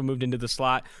 but also moved into the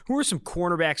slot. Who are some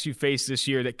cornerbacks you faced this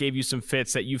year that gave you some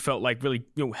fits that you felt like really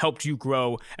helped you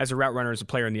grow as a route runner, as a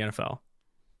player in the NFL?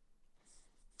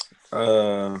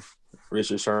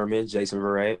 Richard Sherman, Jason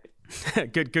Verrett.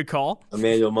 Good call.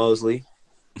 Emmanuel Mosley.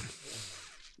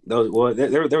 There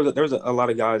was a lot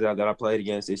of guys that I played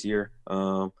against this year.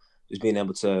 Just being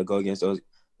able to go against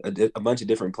a bunch of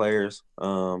different players,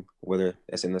 whether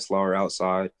that's in the slot or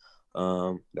outside,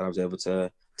 that I was able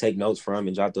to take notes from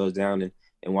and jot those down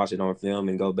and watch it on film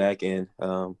and go back and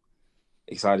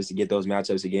excited to get those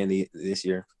matchups again this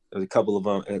year. There's a couple of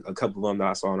them that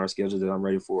I saw on our schedule that I'm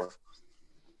ready for.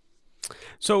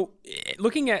 So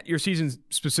looking at your season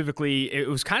specifically, it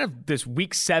was kind of this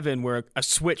week 7 where a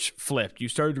switch flipped. You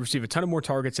started to receive a ton of more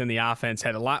targets in the offense,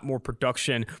 had a lot more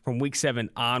production from week 7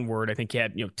 onward. I think you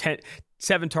had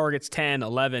 7 targets, 10,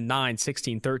 11, 9,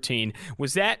 16, 13.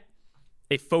 Was that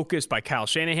a focus by Kyle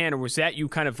Shanahan, or was that you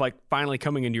kind of like finally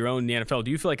coming into your own in the NFL?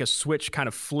 Do you feel like a switch kind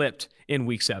of flipped in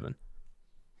week 7?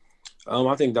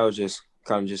 I think that was just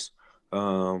kind of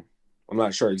I'm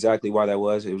not sure exactly why that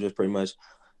was. It was just pretty much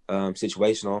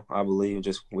situational, I believe,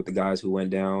 just with the guys who went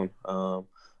down.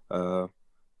 I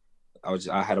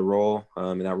had a role,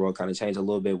 and that role kind of changed a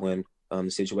little bit when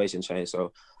the situation changed.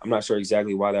 So I'm not sure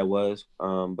exactly why that was,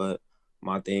 but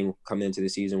my thing coming into the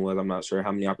season was I'm not sure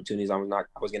how many opportunities I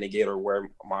was going to get or where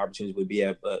my opportunities would be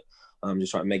at, but I'm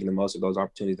just trying to make the most of those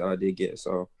opportunities that I did get.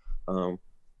 So,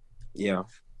 yeah.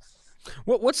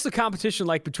 What's the competition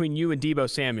like between you and Deebo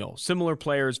Samuel? Similar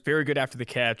players, very good after the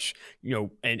catch, and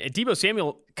Deebo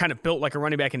Samuel kind of built like a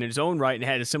running back in his own right and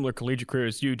had a similar collegiate career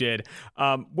as you did.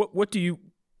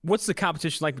 What's the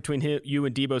competition like between you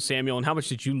and Deebo Samuel, and how much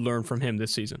did you learn from him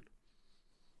this season?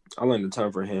 I learned a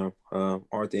ton from him.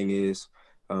 Our thing is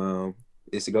to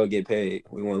go get paid.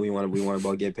 We want to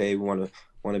both get paid. We want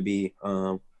to be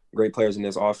great players in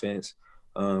this offense,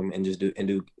 and just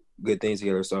do good things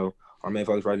together. So our main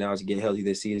focus right now is to get healthy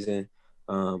this season,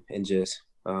 and just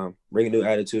bring a new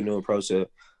attitude, new approach to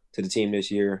the team this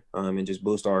year, and just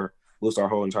boost our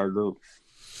whole entire group.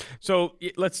 So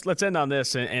let's end on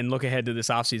this and look ahead to this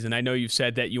offseason. I know you've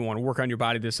said that you want to work on your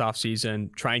body this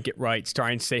offseason, try and get right,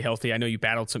 try and stay healthy. I know you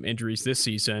battled some injuries this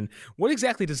season. What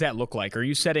exactly does that look like? Are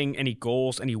you setting any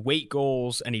goals, any weight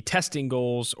goals, any testing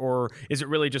goals, or is it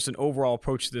really just an overall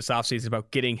approach to this offseason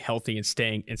about getting healthy and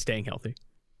staying healthy?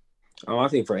 I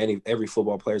think for every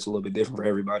football player, it's a little bit different for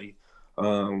everybody.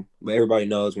 But everybody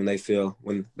knows when that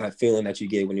feeling that you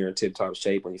get when you're in tip-top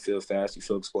shape, when you feel fast, you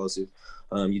feel explosive,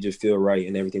 you just feel right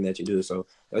in everything that you do. So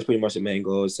that's pretty much the main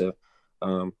goal, is to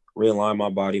realign my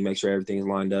body, make sure everything's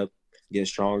lined up, get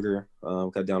stronger,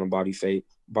 cut down on body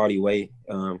weight,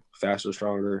 faster,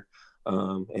 stronger,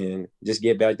 and just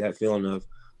get back that feeling of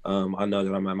I know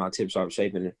that I'm at my tip-top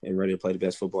shape and ready to play the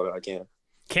best football that I can.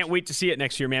 Can't wait to see it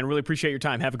next year, man. Really appreciate your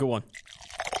time. Have a good one.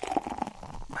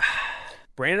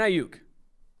 Brandon Aiyuk,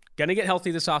 going to get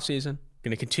healthy this offseason,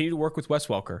 going to continue to work with Wes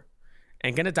Welker,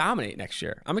 and going to dominate next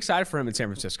year. I'm excited for him in San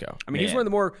Francisco. I mean, he's one of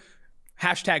the more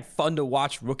fun to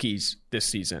watch rookies this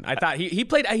season. I thought he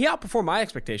outperformed my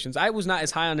expectations. I was not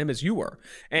as high on him as you were.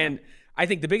 And I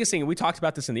think the biggest thing, and we talked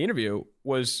about this in the interview,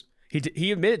 was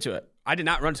he admitted to it. I did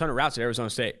not run a ton of routes at Arizona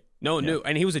State. No one knew.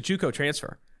 And he was a JUCO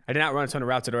transfer. I did not run a ton of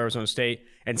routes at Arizona State.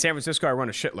 And San Francisco, I run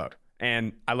a shitload.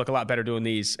 And I look a lot better doing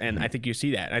these. And I think you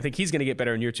see that. And I think he's going to get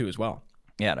better in year 2 as well.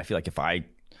 Yeah, and I feel like if I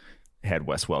had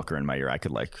Wes Welker in my ear, I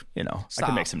could I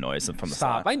could make some noise from the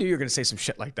Stop. side. I knew you were going to say some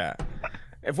shit like that.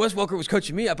 If Wes Welker was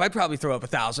coaching me up, I'd probably throw up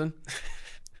 1,000.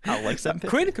 I'll like $750.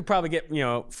 Quinn could probably get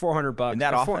 $400 in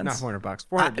that offense. Not $400,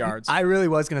 400 yards. I really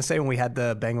was going to say when we had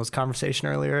the Bengals conversation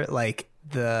earlier,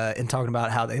 in talking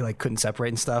about how they couldn't separate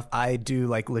and stuff, I do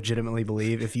legitimately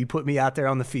believe if you put me out there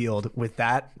on the field with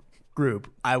that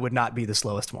group, I would not be the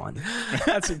slowest one.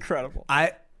 That's incredible.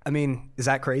 I mean, is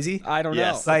that crazy? I don't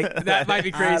know. That might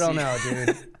be crazy. I don't know,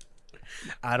 dude.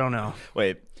 I don't know.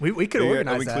 Wait, we could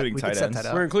organize that. We could set that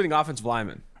up. We're including offensive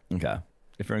linemen. Okay.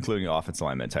 If you're including offensive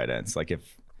linemen, tight ends,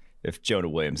 if Jonah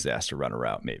Williams is asked to run a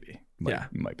route, maybe you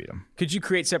might beat him. Could you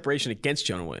create separation against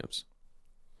Jonah Williams?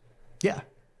 Yeah.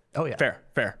 Oh, yeah.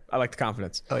 Fair. I like the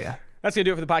confidence. Oh, yeah. That's going to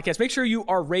do it for the podcast. Make sure you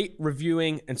are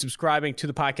reviewing, and subscribing to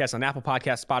the podcast on Apple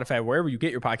Podcasts, Spotify, wherever you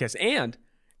get your podcasts. And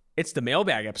it's the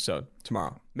mailbag episode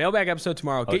tomorrow.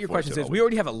 Get your questions in. We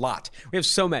already have a lot. We have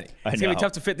so many. It's going to be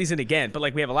tough to fit these in again, but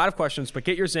we have a lot of questions, but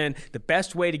get yours in. The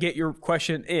best way to get your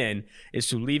question in is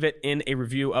to leave it in a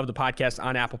review of the podcast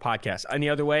on Apple Podcasts. Any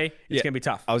other way, it's going to be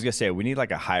tough. I was going to say, we need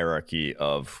a hierarchy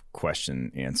of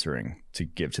question answering to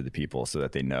give to the people so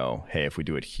that they know, hey, if we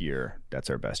do it here, that's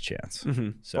our best chance.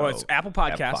 Mm-hmm. So it's Apple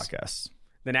Podcasts.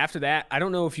 Then after that, I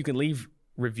don't know if you can leave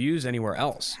reviews anywhere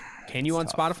else. Can you on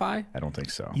Spotify? I don't think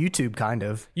so. YouTube, kind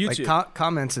of. YouTube.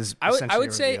 Comments is I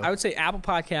would say Apple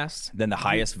Podcasts. Then the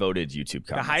highest voted YouTube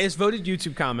comments. The highest voted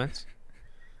YouTube comments.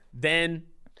 Then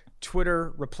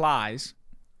Twitter replies.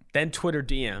 Then Twitter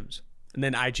DMs. And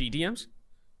then IG DMs.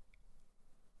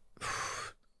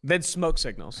 Then smoke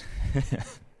signals.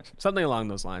 Something along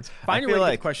those lines. Find your way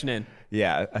to get the question in.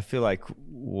 Yeah, I feel like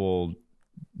we'll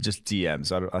just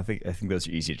DMs. I think those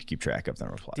are easier to keep track of than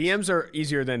replies. DMs are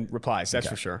easier than replies, that's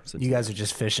for sure. So You guys are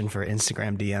just fishing for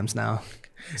Instagram DMs now.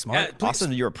 Smart.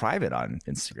 Austin, you're private on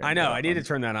Instagram. I know. I need to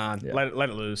turn that on. Yeah. Let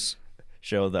it loose.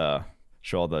 Show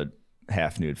all the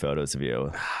half nude photos of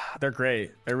you. They're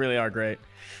great. They really are great.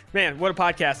 Man, what a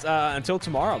podcast. Until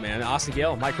tomorrow, man. Austin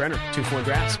Gayle, Mike Renner, 2-4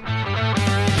 Grass.